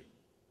university.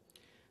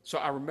 So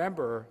I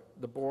remember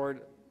the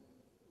board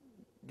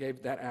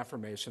gave that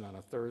affirmation on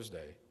a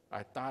Thursday.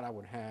 I thought I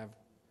would have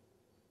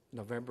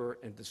November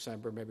and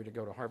December maybe to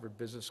go to Harvard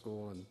Business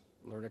School and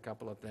learn a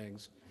couple of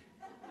things.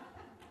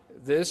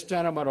 This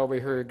gentleman over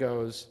here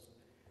goes,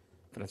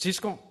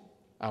 "Francisco,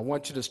 I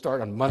want you to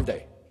start on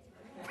Monday."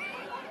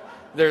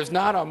 There's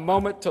not a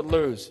moment to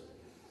lose.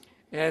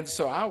 And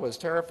so I was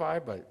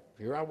terrified, but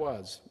here I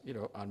was,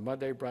 on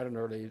Monday, bright and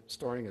early,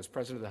 starting as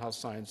president of the Health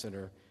Science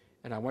Center,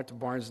 and I went to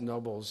Barnes &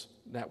 Noble's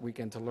that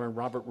weekend to learn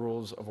Robert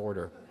Rules of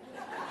Order.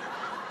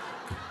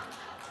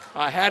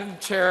 I hadn't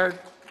chaired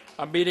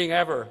a meeting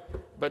ever,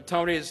 but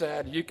Tony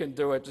said, "You can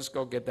do it, just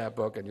go get that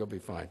book and you'll be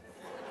fine."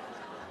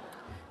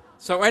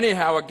 So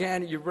anyhow,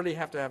 again, you really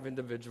have to have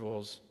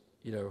individuals,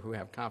 who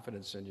have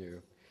confidence in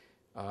you,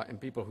 and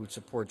people who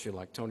support you,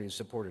 like Tony has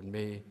supported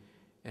me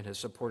and has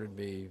supported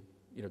me,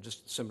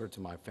 just similar to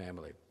my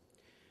family.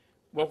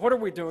 Well, what are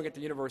we doing at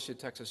the University of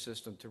Texas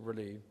system to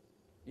really,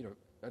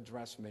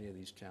 address many of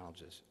these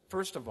challenges?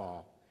 First of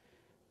all,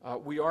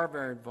 we are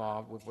very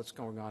involved with what's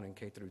going on in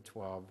K through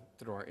 12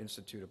 through our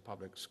Institute of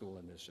Public School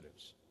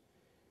Initiatives.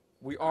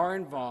 We are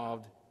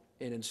involved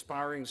in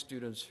inspiring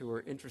students who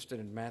are interested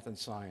in math and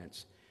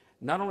science,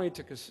 not only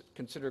to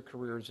consider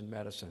careers in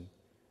medicine,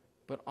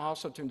 but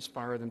also to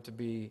inspire them to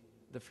be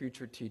the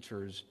future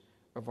teachers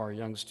of our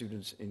young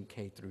students in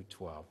K through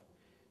 12.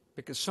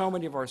 Because so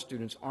many of our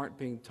students aren't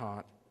being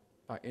taught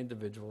by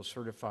individuals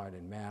certified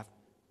in math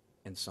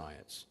and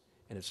science.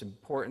 And it's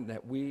important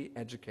that we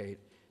educate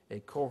a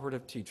cohort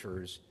of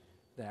teachers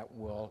that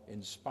will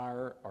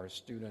inspire our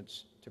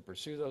students to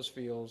pursue those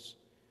fields,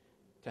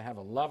 to have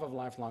a love of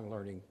lifelong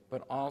learning,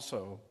 but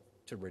also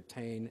to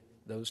retain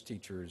those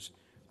teachers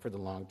for the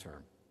long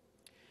term.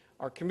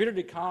 Our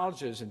community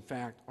colleges, in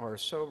fact, are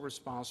so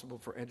responsible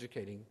for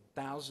educating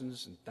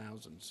thousands and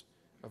thousands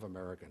of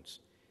Americans.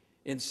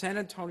 In San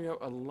Antonio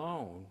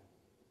alone,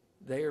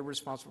 they are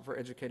responsible for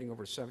educating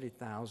over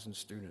 70,000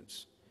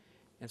 students.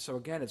 And so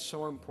again, it's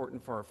so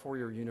important for our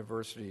four-year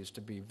universities to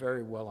be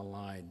very well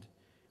aligned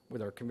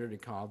with our community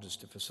colleges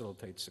to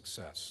facilitate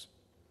success.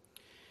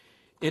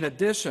 In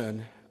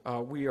addition,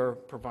 we are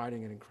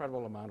providing an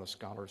incredible amount of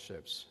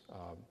scholarships,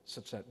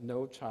 such that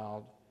no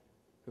child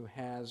who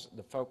has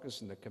the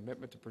focus and the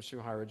commitment to pursue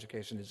higher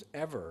education is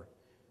ever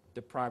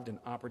deprived an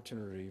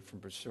opportunity from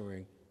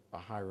pursuing a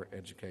higher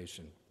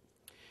education.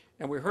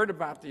 And we heard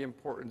about the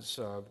importance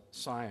of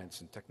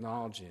science and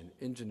technology and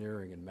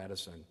engineering and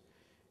medicine.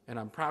 And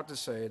I'm proud to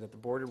say that the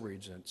Board of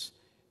Regents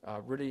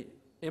really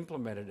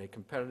implemented a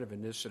competitive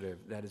initiative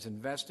that is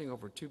investing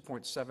over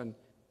 $2.7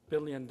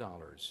 billion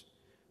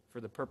for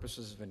the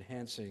purposes of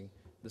enhancing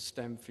the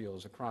STEM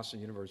fields across the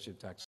University of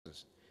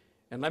Texas.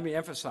 And let me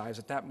emphasize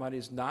that that money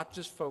is not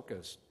just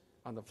focused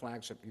on the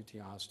flagship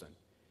UT Austin.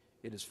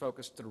 It is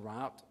focused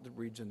throughout the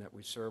region that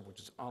we serve, which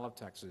is all of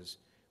Texas,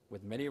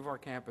 with many of our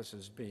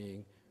campuses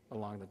being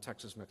along the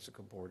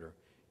Texas-Mexico border.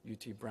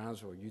 UT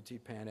Brownsville,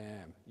 UT Pan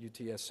Am,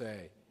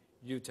 UTSA,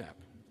 UTEP.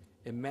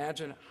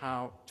 Imagine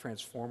how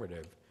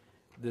transformative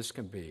this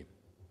can be.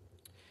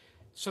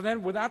 So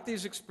then, without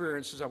these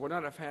experiences, I would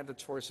not have had the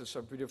choices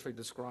so beautifully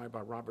described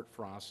by Robert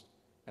Frost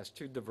as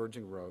two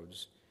diverging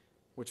roads,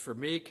 which for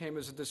me came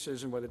as a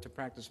decision whether to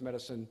practice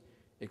medicine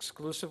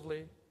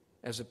exclusively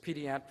as a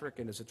pediatric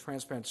and as a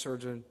transplant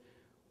surgeon,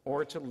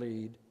 or to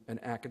lead an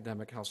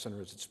academic health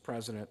center as its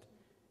president,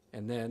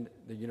 and then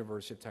the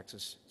University of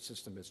Texas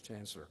system as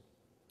chancellor.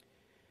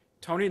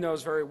 Tony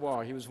knows very well,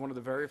 he was one of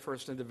the very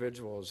first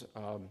individuals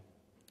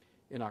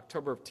in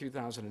October of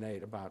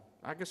 2008,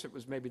 I guess it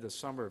was maybe the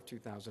summer of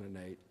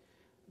 2008,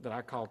 that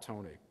I called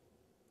Tony.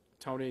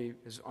 Tony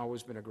has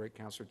always been a great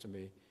counselor to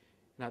me.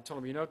 And I told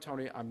him, you know,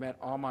 Tony, I met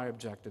all my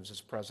objectives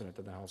as president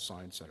of the Health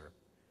Science Center.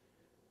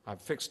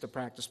 I've fixed the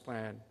practice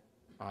plan.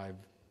 I've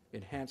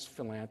enhanced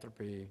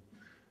philanthropy.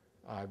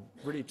 I've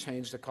really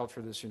changed the culture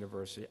of this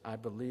university. I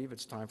believe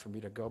it's time for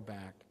me to go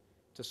back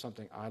to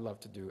something I love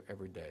to do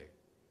every day,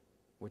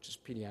 which is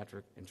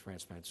pediatric and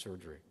transplant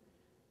surgery,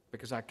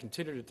 because I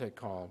continue to take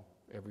call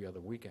every other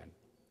weekend.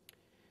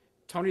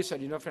 Tony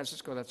said, you know,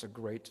 Francisco, that's a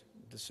great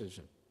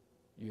decision.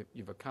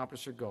 You've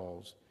accomplished your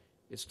goals.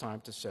 It's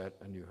time to set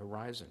a new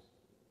horizon.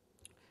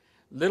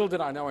 Little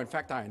did I know, in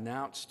fact, I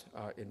announced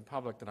in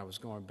public that I was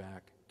going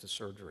back to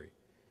surgery.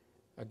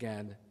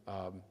 Again,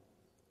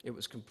 it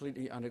was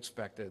completely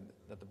unexpected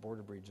that the Board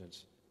of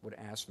Regents would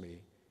ask me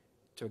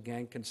to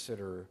again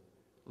consider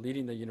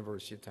leading the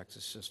University of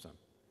Texas system.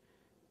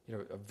 You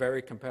know, a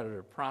very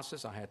competitive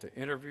process. I had to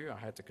interview, I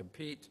had to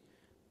compete,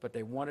 but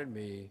they wanted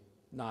me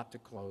not to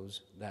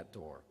close that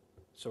door.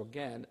 So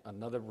again,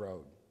 another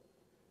road.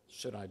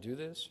 Should I do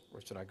this,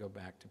 or should I go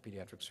back to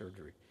pediatric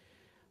surgery?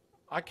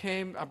 I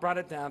brought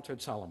it down to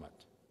its element.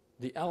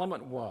 The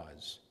element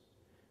was,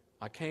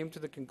 I came to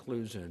the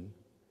conclusion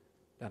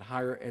that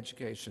higher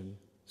education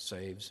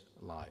saves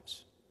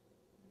lives.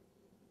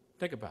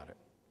 Think about it.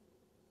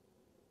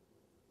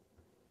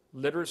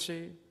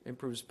 Literacy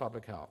improves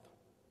public health.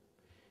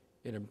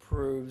 It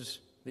improves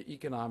the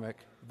economic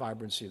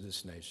vibrancy of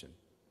this nation.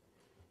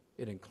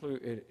 It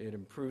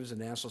improves the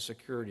national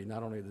security,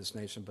 not only of this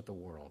nation, but the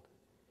world.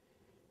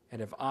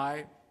 And if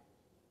I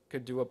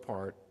could do a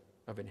part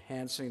of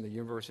enhancing the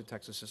University of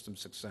Texas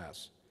system's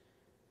success,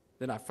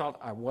 then I felt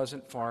I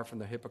wasn't far from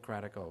the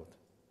Hippocratic Oath,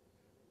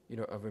 you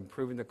know, of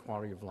improving the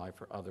quality of life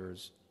for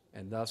others,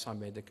 and thus I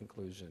made the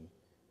conclusion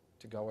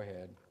to go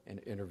ahead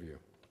and interview.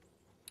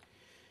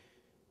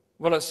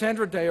 Well, as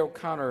Sandra Day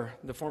O'Connor,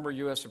 the former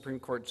U.S. Supreme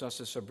Court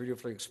Justice, so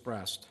beautifully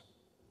expressed,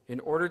 in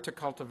order to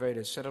cultivate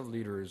a set of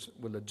leaders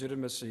with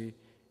legitimacy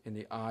in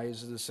the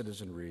eyes of the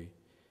citizenry,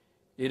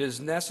 it is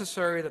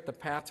necessary that the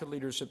path to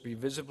leadership be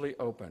visibly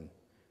open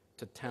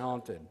to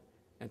talented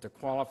and to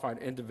qualified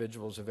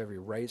individuals of every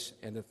race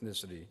and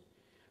ethnicity.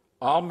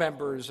 All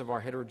members of our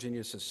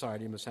heterogeneous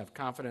society must have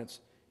confidence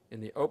in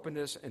the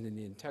openness and in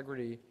the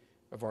integrity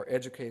of our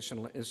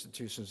educational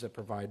institutions that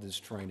provide this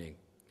training.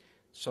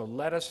 So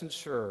let us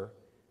ensure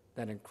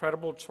that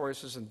incredible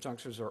choices and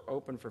junctures are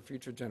open for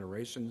future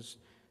generations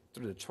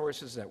through the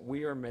choices that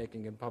we are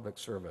making in public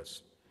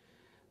service.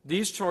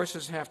 These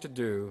choices have to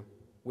do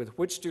with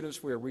which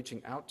students we are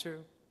reaching out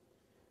to,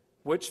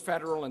 which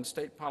federal and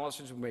state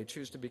policies we may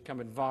choose to become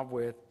involved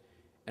with,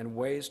 and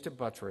ways to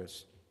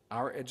buttress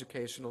our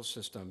educational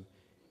system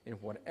in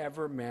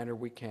whatever manner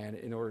we can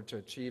in order to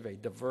achieve a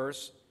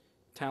diverse,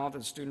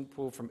 talented student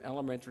pool from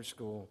elementary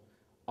school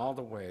all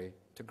the way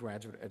to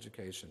graduate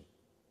education.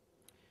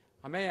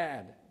 I may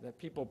add that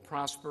people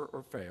prosper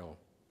or fail,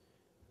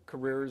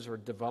 careers are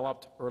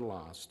developed or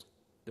lost,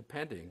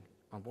 depending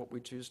on what we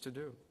choose to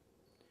do,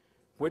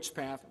 which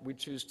path we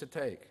choose to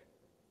take.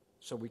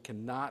 So we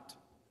cannot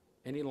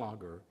any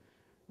longer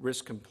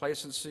risk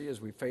complacency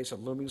as we face a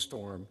looming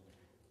storm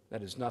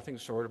that is nothing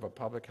short of a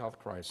public health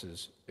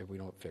crisis if we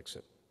don't fix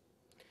it.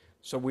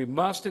 So we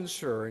must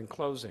ensure, in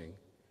closing,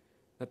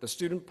 that the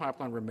student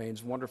pipeline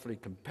remains wonderfully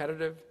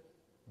competitive,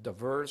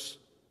 diverse,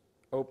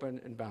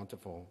 open, and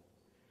bountiful,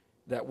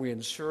 that we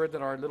ensure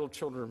that our little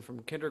children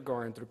from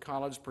kindergarten through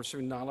college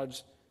pursue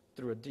knowledge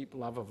through a deep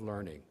love of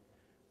learning,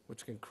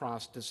 which can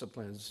cross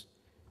disciplines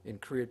in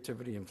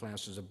creativity and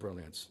flashes of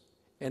brilliance,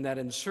 and that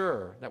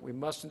we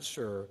must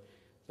ensure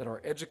that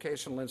our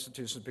educational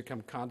institutions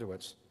become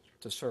conduits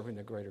to serving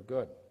the greater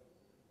good.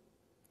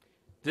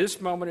 This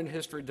moment in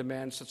history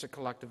demands such a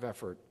collective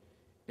effort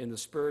in the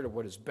spirit of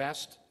what is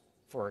best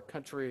for our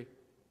country,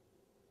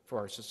 for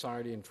our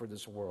society, and for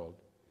this world.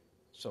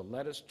 So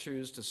let us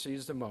choose to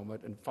seize the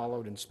moment and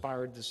follow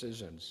inspired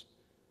decisions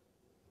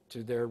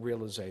to their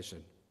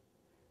realization.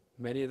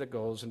 Many of the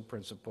goals and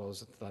principles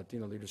that the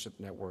Latino Leadership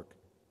Network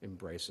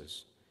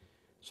embraces.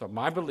 So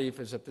my belief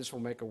is that this will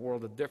make a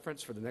world of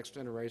difference for the next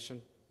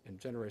generation and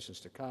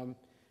generations to come.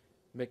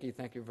 Mickey,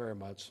 thank you very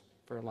much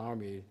for allowing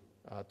me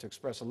to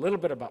express a little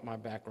bit about my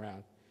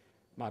background,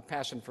 my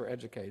passion for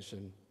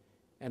education,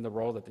 and the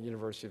role that the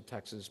University of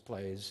Texas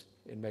plays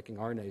in making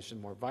our nation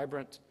more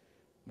vibrant,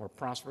 more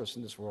prosperous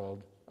in this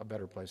world, a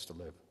better place to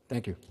live.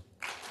 Thank you.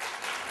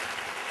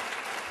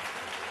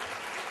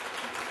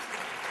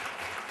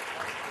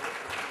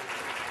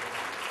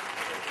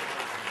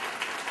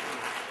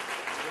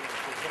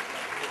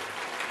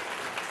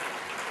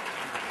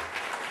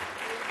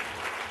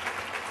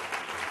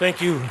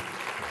 Thank you.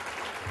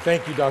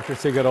 Thank you, Dr.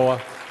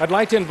 Cigarroa. I'd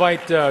like to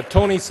invite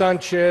Tony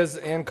Sanchez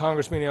and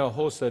Congressman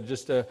Hinojosa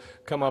just to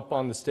come up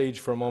on the stage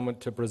for a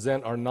moment to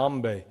present our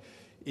Nambe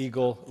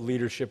Eagle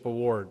Leadership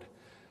Award.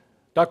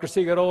 Dr.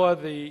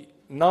 Cigarroa, the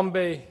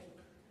Nambe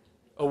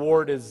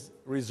Award is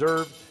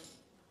reserved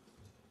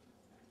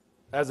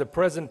as a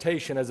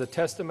presentation, as a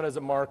testament, as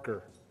a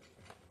marker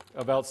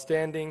of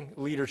outstanding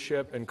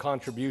leadership and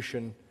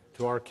contribution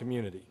to our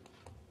community.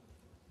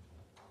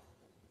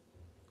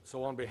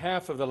 So on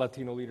behalf of the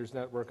Latino Leaders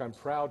Network, I'm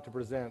proud to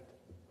present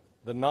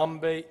the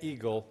Nambe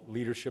Eagle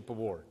Leadership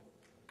Award.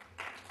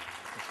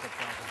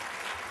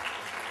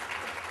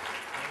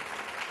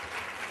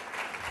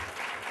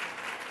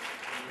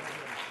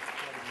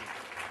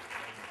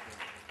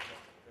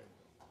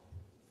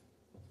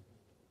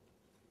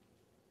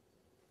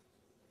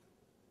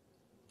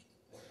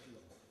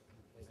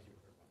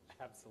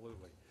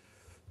 Absolutely.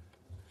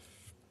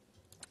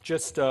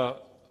 Just a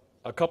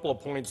couple of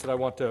points that I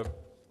want to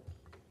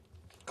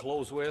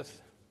close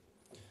with.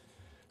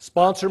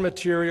 Sponsor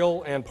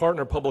material and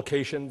partner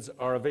publications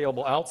are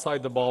available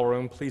outside the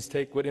ballroom. Please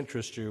take what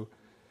interests you.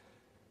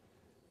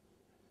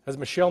 As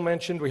Michelle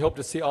mentioned, we hope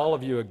to see all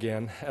of you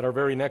again at our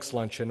very next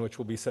luncheon, which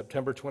will be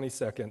September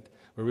 22nd,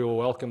 where we will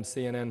welcome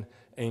CNN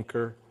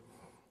anchor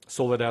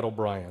Soledad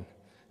O'Brien.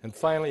 And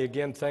finally,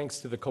 again, thanks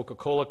to the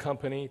Coca-Cola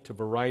Company, to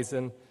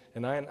Verizon,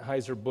 and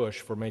Anheuser-Busch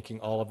for making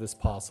all of this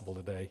possible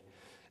today.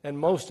 And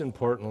most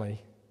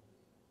importantly,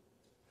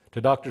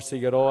 to Dr.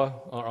 Cigarroa,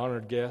 our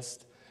honored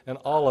guest, and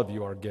all of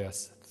you, our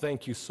guests,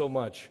 thank you so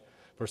much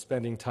for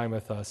spending time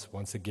with us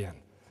once again.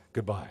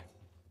 Goodbye.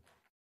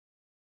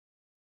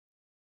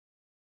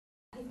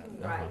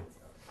 Right.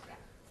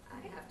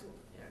 I have to.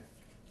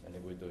 And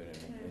if we do it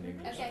in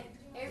English, Okay,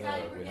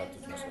 everybody, we have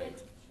to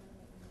translate.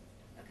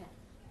 Okay.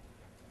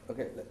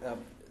 Okay,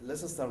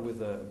 let's start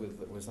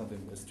with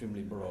something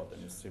extremely broad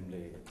and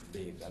extremely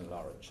big and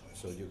large,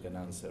 so you can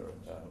answer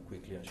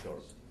quickly and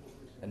short.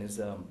 And it's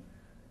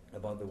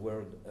about the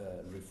word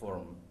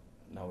reform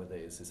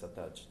nowadays is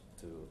attached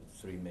to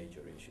three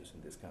major issues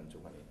in this country.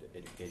 One is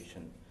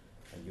education,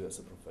 and you as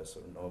a professor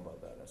know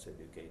about that as an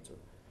educator.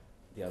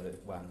 The other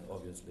one,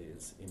 obviously,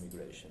 is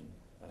immigration,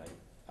 and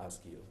I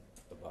ask you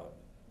about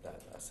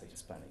that as a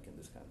Hispanic in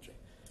this country.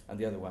 And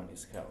the other one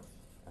is health,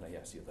 and I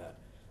ask you that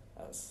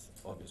as,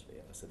 obviously,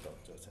 as a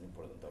doctor, as an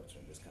important doctor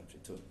in this country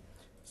too.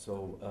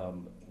 So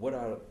what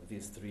are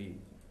these three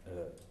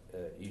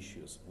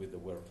issues with the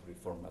word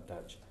reform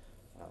attached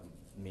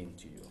mean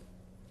to you?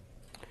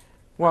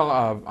 Well,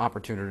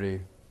 opportunity,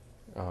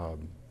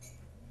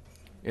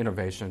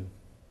 innovation,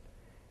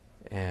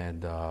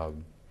 and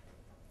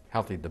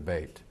healthy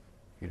debate,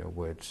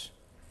 which,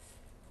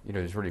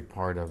 is really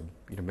part of,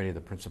 many of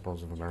the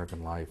principles of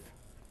American life.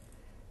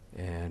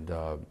 And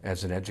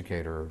as an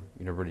educator,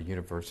 really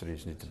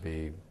universities need to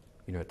be,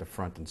 at the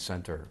front and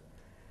center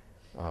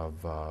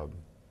of,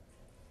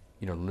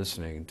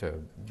 listening to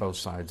both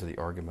sides of the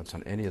arguments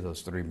on any of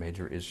those three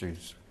major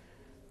issues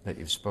that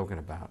you've spoken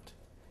about.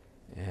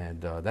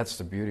 And that's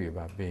the beauty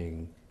about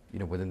being,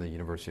 within the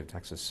University of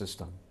Texas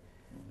system,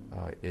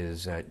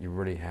 is that you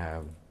really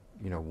have,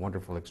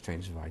 wonderful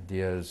exchange of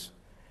ideas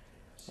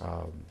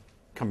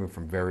coming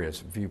from various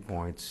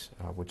viewpoints,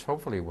 which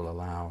hopefully will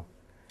allow,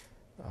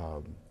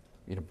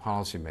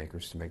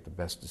 policymakers to make the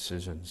best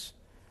decisions,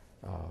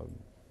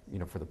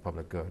 for the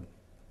public good.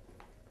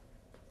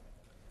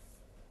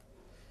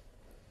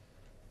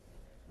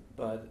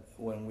 But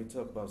when we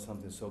talk about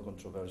something so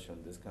controversial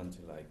in this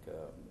country like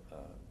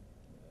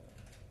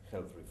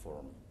health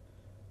reform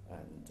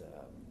and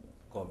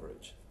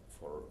coverage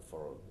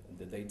for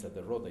the data.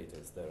 The raw data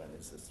is there, and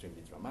it's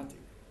extremely dramatic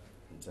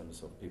in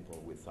terms of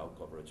people without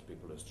coverage.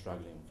 People are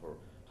struggling for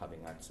having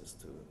access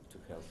to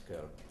health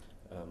care.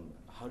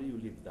 How do you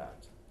live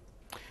that?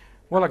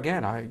 Well,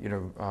 again,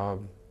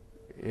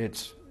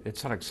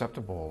 it's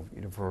unacceptable,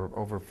 for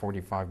over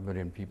 45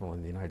 million people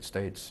in the United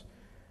States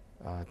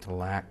to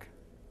lack,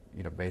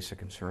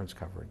 basic insurance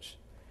coverage.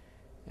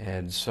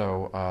 And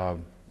so,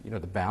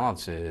 the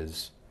balance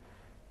is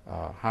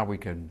how we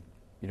can,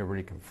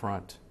 really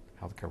confront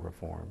healthcare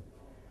reform.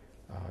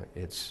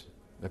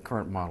 The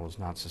current model is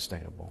not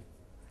sustainable.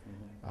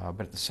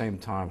 But at the same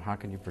time, how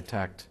can you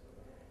protect,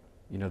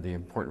 the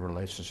important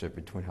relationship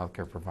between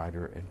healthcare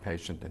provider and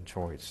patient and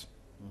choice,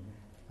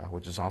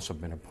 which has also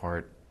been a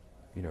part,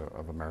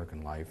 of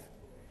American life.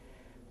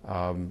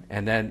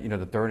 And then,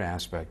 the third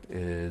aspect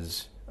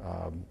is,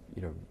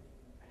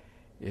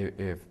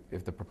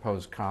 if the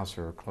proposed costs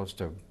are close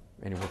to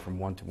anywhere from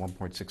 1 to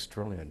 1.6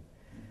 trillion,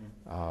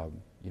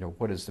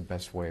 what is the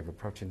best way of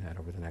approaching that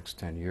over the next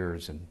 10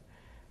 years? And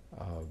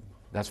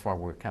that's why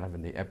we're kind of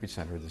in the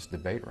epicenter of this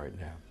debate right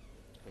now.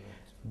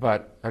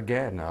 But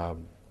again,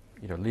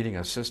 leading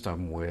a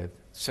system with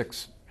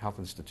 6 health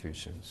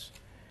institutions,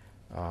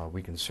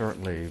 we can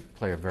certainly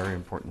play a very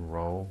important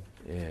role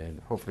in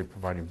hopefully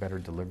providing better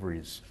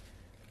deliveries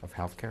of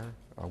healthcare,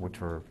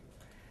 which are,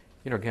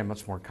 again,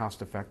 much more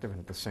cost effective and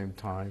at the same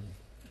time,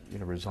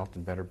 result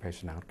in better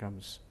patient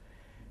outcomes.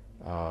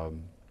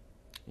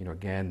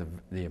 Again,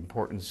 the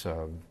importance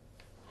of,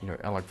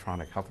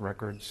 electronic health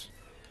records,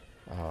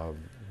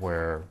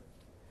 where,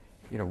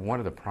 one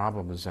of the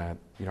problems that,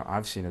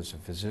 I've seen as a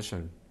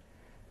physician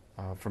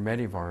for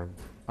many of our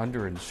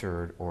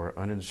underinsured or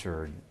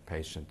uninsured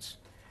patients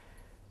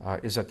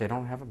is that they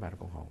don't have a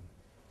medical home.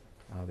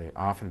 They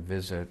often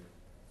visit,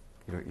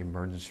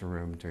 emergency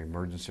room to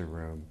emergency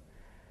room,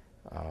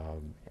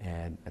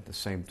 and at the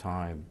same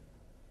time,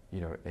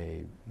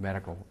 a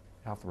medical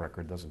health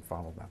record doesn't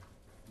follow them.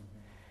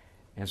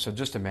 And so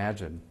just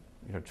imagine,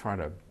 trying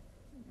to,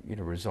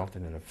 result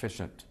in an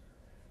efficient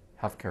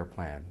healthcare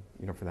plan,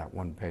 for that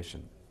one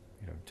patient,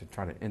 to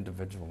try to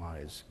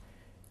individualize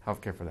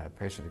healthcare for that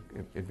patient.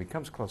 It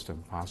becomes close to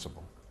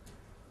impossible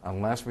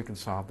unless we can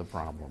solve the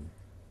problem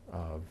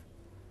of,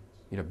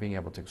 being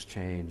able to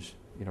exchange,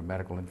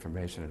 medical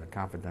information in a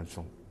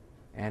confidential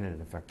and in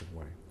an effective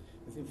way.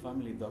 I think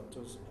family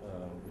doctors,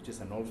 which is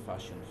an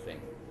old-fashioned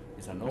thing,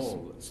 It's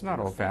not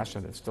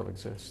old-fashioned. It still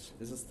exists.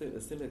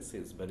 It still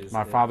exists, but it's...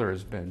 My father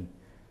has been,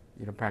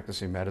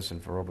 practicing medicine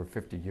for over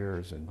 50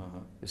 years and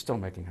is still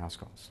making house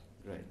calls.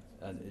 Right.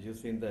 And do you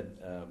think that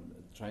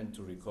trying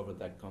to recover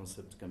that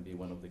concept can be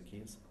one of the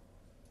keys?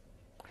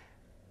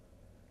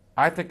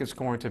 I think it's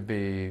going to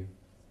be,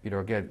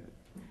 again,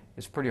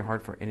 it's pretty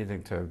hard for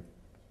anything to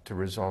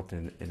result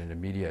in an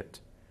immediate,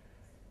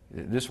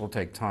 this will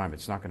take time.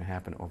 It's not going to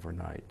happen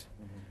overnight.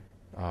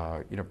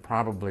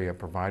 Probably a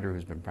provider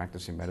who's been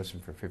practicing medicine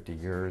for 50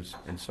 years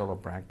in solo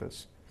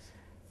practice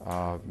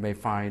may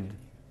find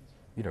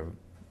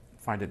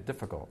it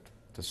difficult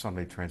to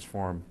suddenly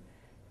transform,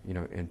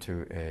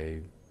 into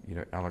a,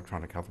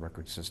 electronic health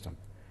record system.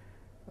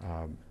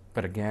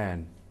 But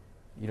again,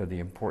 the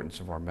importance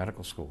of our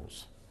medical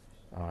schools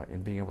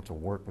in being able to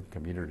work with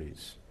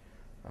communities,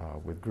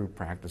 with group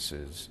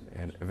practices,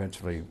 and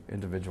eventually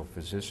individual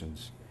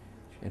physicians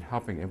in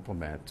helping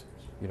implement,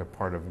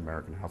 part of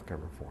American healthcare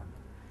reform.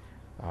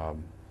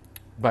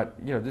 But,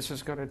 this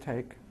is going to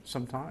take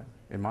some time,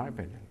 in my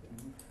opinion.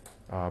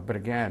 But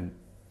again,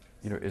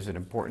 is it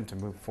important to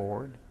move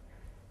forward,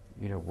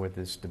 with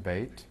this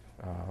debate,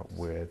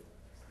 with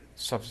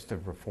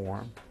substantive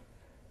reform,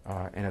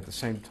 and at the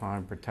same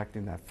time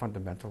protecting that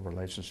fundamental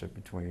relationship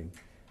between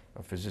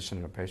a physician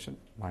and a patient?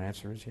 My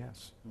answer is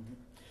yes.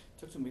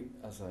 Talk to me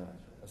as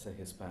a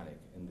Hispanic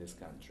in this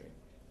country.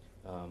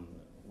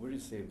 We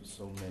receive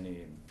so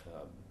many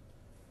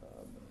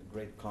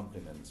great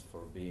compliments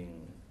for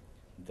being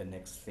the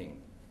next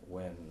thing,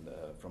 when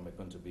from a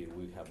country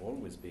we have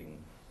always been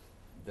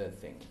the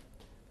thing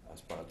as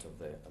part of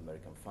the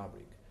American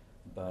fabric.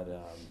 But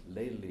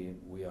lately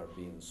we are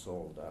being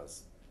sold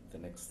as the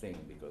next thing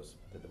because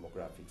the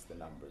demographics, the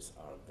numbers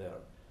are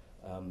there.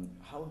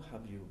 How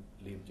have you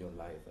lived your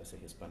life as a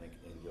Hispanic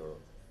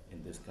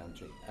in this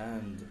country?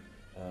 And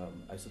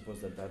I suppose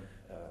that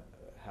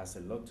has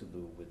a lot to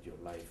do with your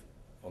life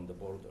on the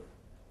border,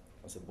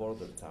 as a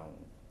border town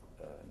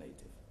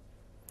native.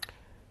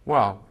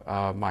 Well,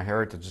 my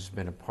heritage has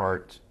been a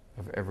part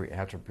of every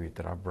attribute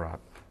that I've brought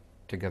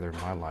together in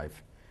my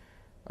life.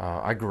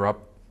 I grew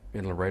up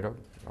in Laredo,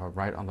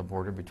 right on the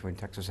border between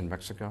Texas and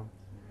Mexico.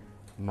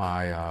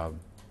 My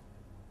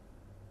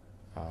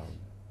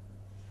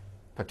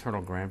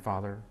paternal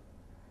grandfather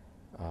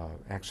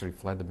actually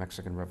fled the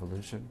Mexican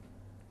Revolution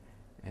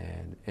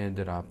and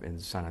ended up in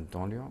San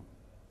Antonio,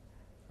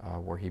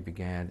 where he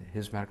began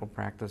his medical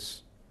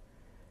practice.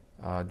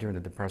 During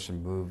the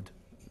Depression, moved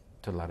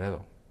to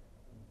Laredo,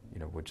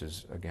 which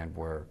is, again,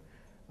 where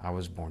I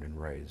was born and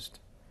raised.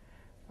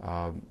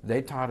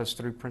 They taught us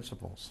 3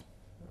 principles.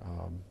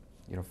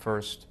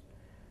 First,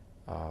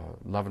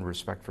 love and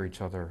respect for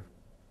each other.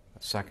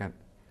 Second,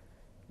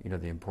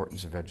 the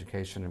importance of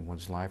education in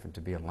one's life and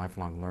to be a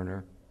lifelong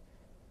learner.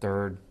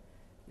 Third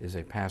is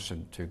a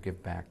passion to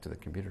give back to the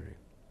community.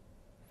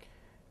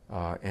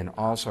 And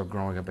also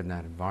growing up in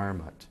that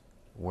environment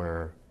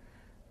where,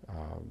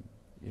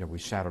 we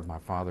shadowed my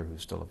father,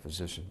 who's still a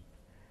physician,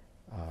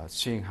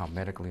 seeing how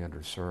medically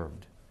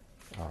underserved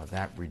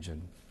that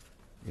region,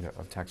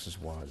 of Texas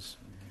was,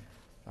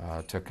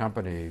 to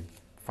accompany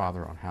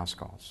father on house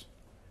calls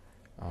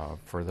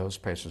for those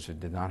patients who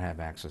did not have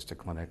access to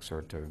clinics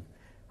or to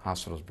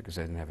hospitals because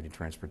they didn't have any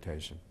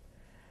transportation.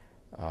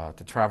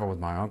 To travel with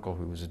my uncle,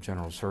 who was a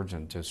general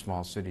surgeon, to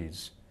small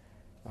cities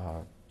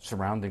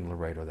surrounding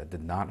Laredo that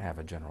did not have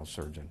a general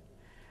surgeon.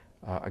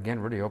 Again,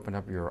 really opened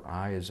up your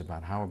eyes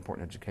about how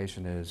important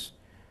education is,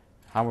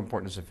 how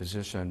important as a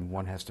physician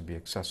one has to be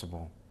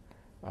accessible,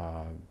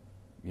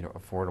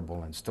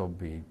 affordable, and still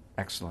be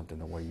excellent in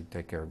the way you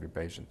take care of your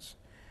patients.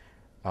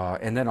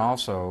 And then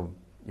also,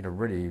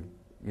 really,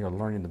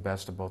 learning the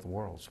best of both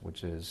worlds,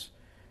 which is,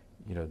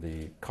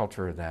 the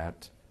culture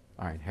that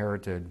I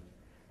inherited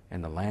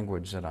and the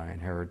language that I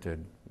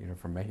inherited,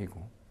 from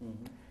Mexico.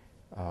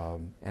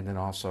 Mm-hmm. And then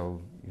also,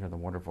 the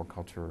wonderful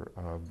culture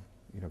of,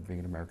 being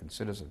an American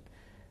citizen.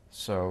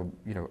 So,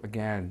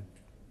 again,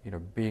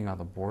 being on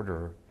the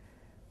border,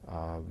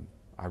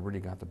 I really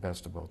got the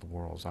best of both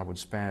worlds. I would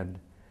spend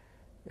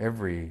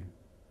every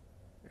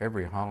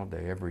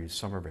holiday, every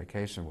summer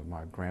vacation with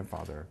my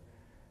grandfather,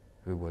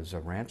 who was a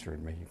rancher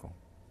in Mexico.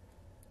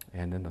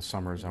 And in the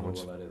summers, I would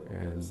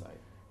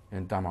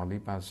in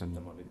Tamaulipas, and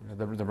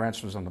the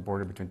ranch was on the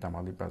border between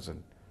Tamaulipas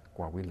and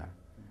Coahuila.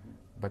 Mm-hmm.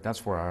 But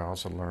that's where I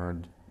also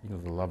learned,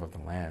 the love of the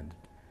land.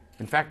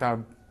 In fact, I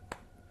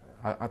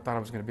thought I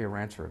was going to be a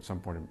rancher at some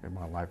point in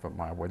my life, but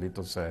my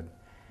abuelito said,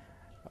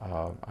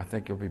 I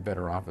think you'll be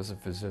better off as a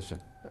physician.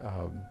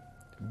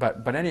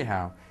 But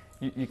anyhow,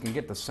 you can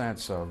get the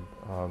sense of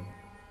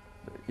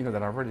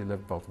that I really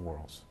lived both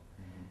worlds.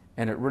 Mm-hmm.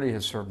 And it really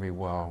has served me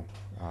well,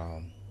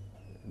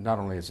 not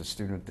only as a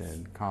student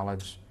in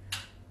college,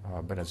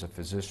 but as a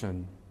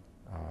physician,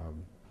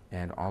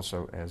 and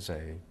also as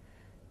a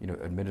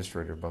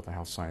administrator of both the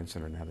Health Science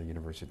Center and now the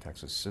University of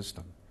Texas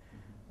system.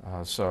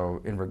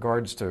 So in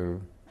regards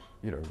to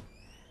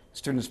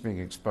students being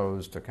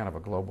exposed to kind of a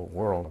global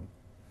world,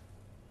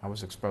 I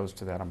was exposed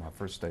to that on my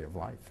first day of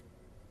life.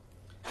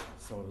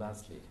 So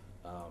lastly,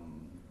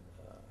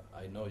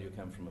 I know you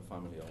come from a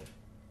family of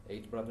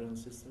 8 brothers and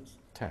sisters?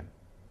 10.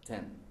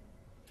 10.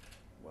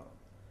 Wow.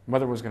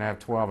 Mother was going to have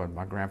 12, and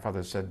my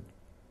grandfather said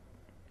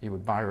he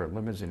would buy her a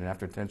limousine, and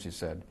after 10 she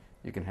said,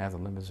 you can have the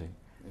limousine.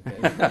 Okay,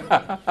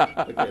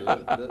 okay,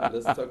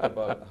 let's talk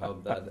about how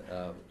that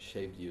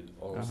shaped you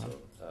also.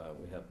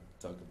 We have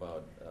talked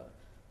about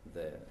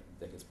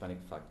the Hispanic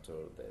factor,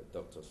 the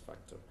doctor's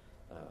factor.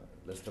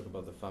 Let's talk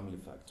about the family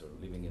factor,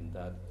 living in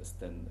that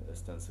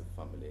extensive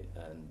family.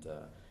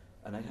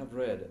 And I have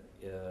read,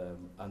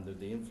 under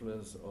the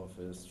influence of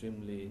an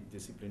extremely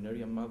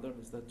disciplinarian mother,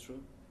 is that true?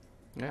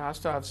 Yeah, I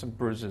still have some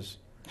bruises.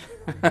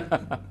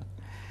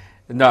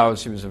 No,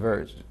 she is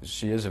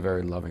a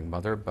very loving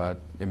mother, but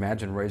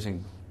imagine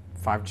raising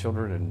 5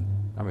 children,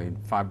 and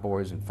 5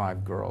 boys and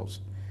 5 girls.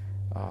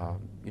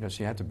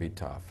 She had to be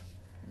tough.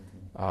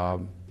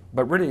 Mm-hmm.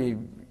 But really,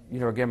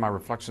 again, my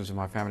reflections of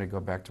my family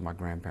go back to my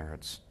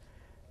grandparents.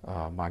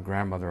 My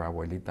grandmother,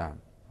 abuelita,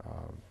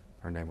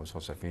 her name was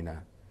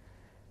Josefina.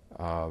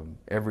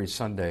 Every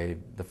Sunday,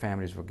 the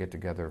families would get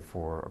together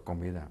for a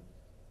comida.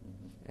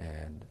 Mm-hmm.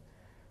 And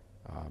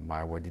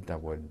my abuelita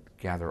would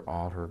gather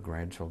all her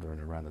grandchildren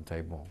around the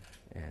table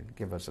and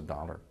give us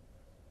 $1.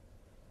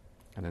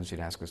 And then she'd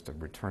ask us to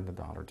return the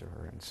 $1 to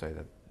her and say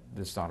that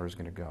this $1 is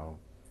going to go,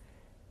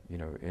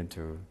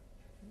 into,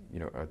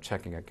 a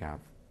checking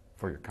account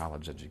for your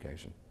college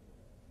education.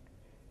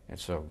 And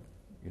so,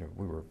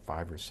 we were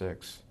 5 or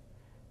 6.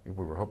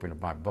 We were hoping to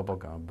buy bubble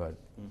gum, but,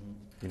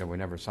 Mm-hmm. we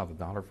never saw the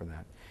 $1 for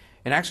that.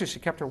 And actually, she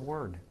kept her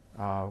word.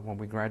 When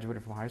we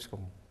graduated from high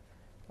school,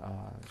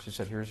 she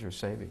said, here's your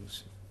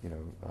savings,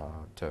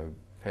 to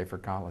pay for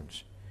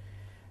college.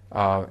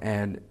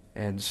 And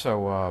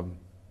so,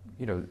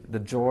 the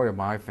joy of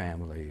my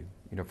family,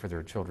 for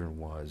their children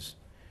was,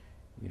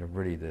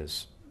 really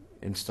this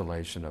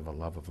installation of a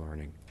love of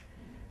learning.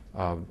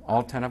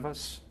 All 10 of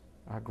us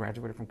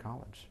graduated from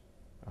college,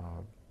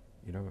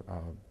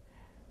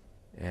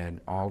 and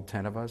all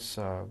 10 of us,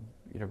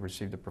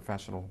 received a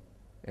professional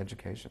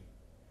education.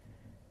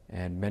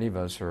 And many of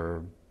us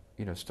are,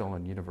 still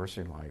in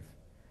university life,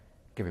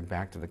 giving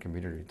back to the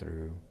community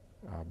through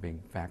being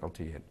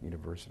faculty at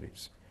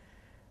universities.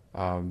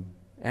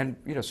 And,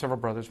 several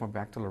brothers went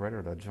back to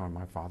Laredo to join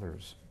my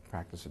father's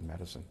practice in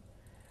medicine.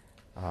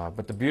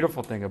 But the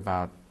beautiful thing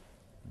about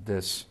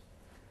this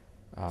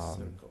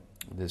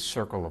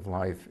circle of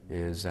life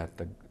is that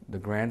the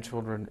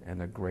grandchildren and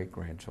the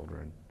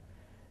great-grandchildren,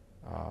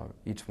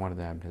 each one of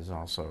them has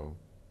also,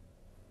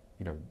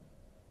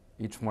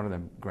 each one of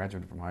them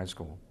graduated from high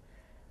school,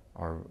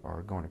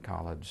 are going to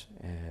college,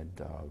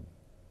 and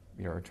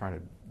are trying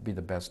to be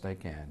the best they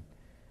can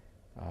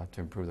to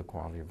improve the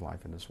quality of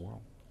life in this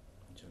world.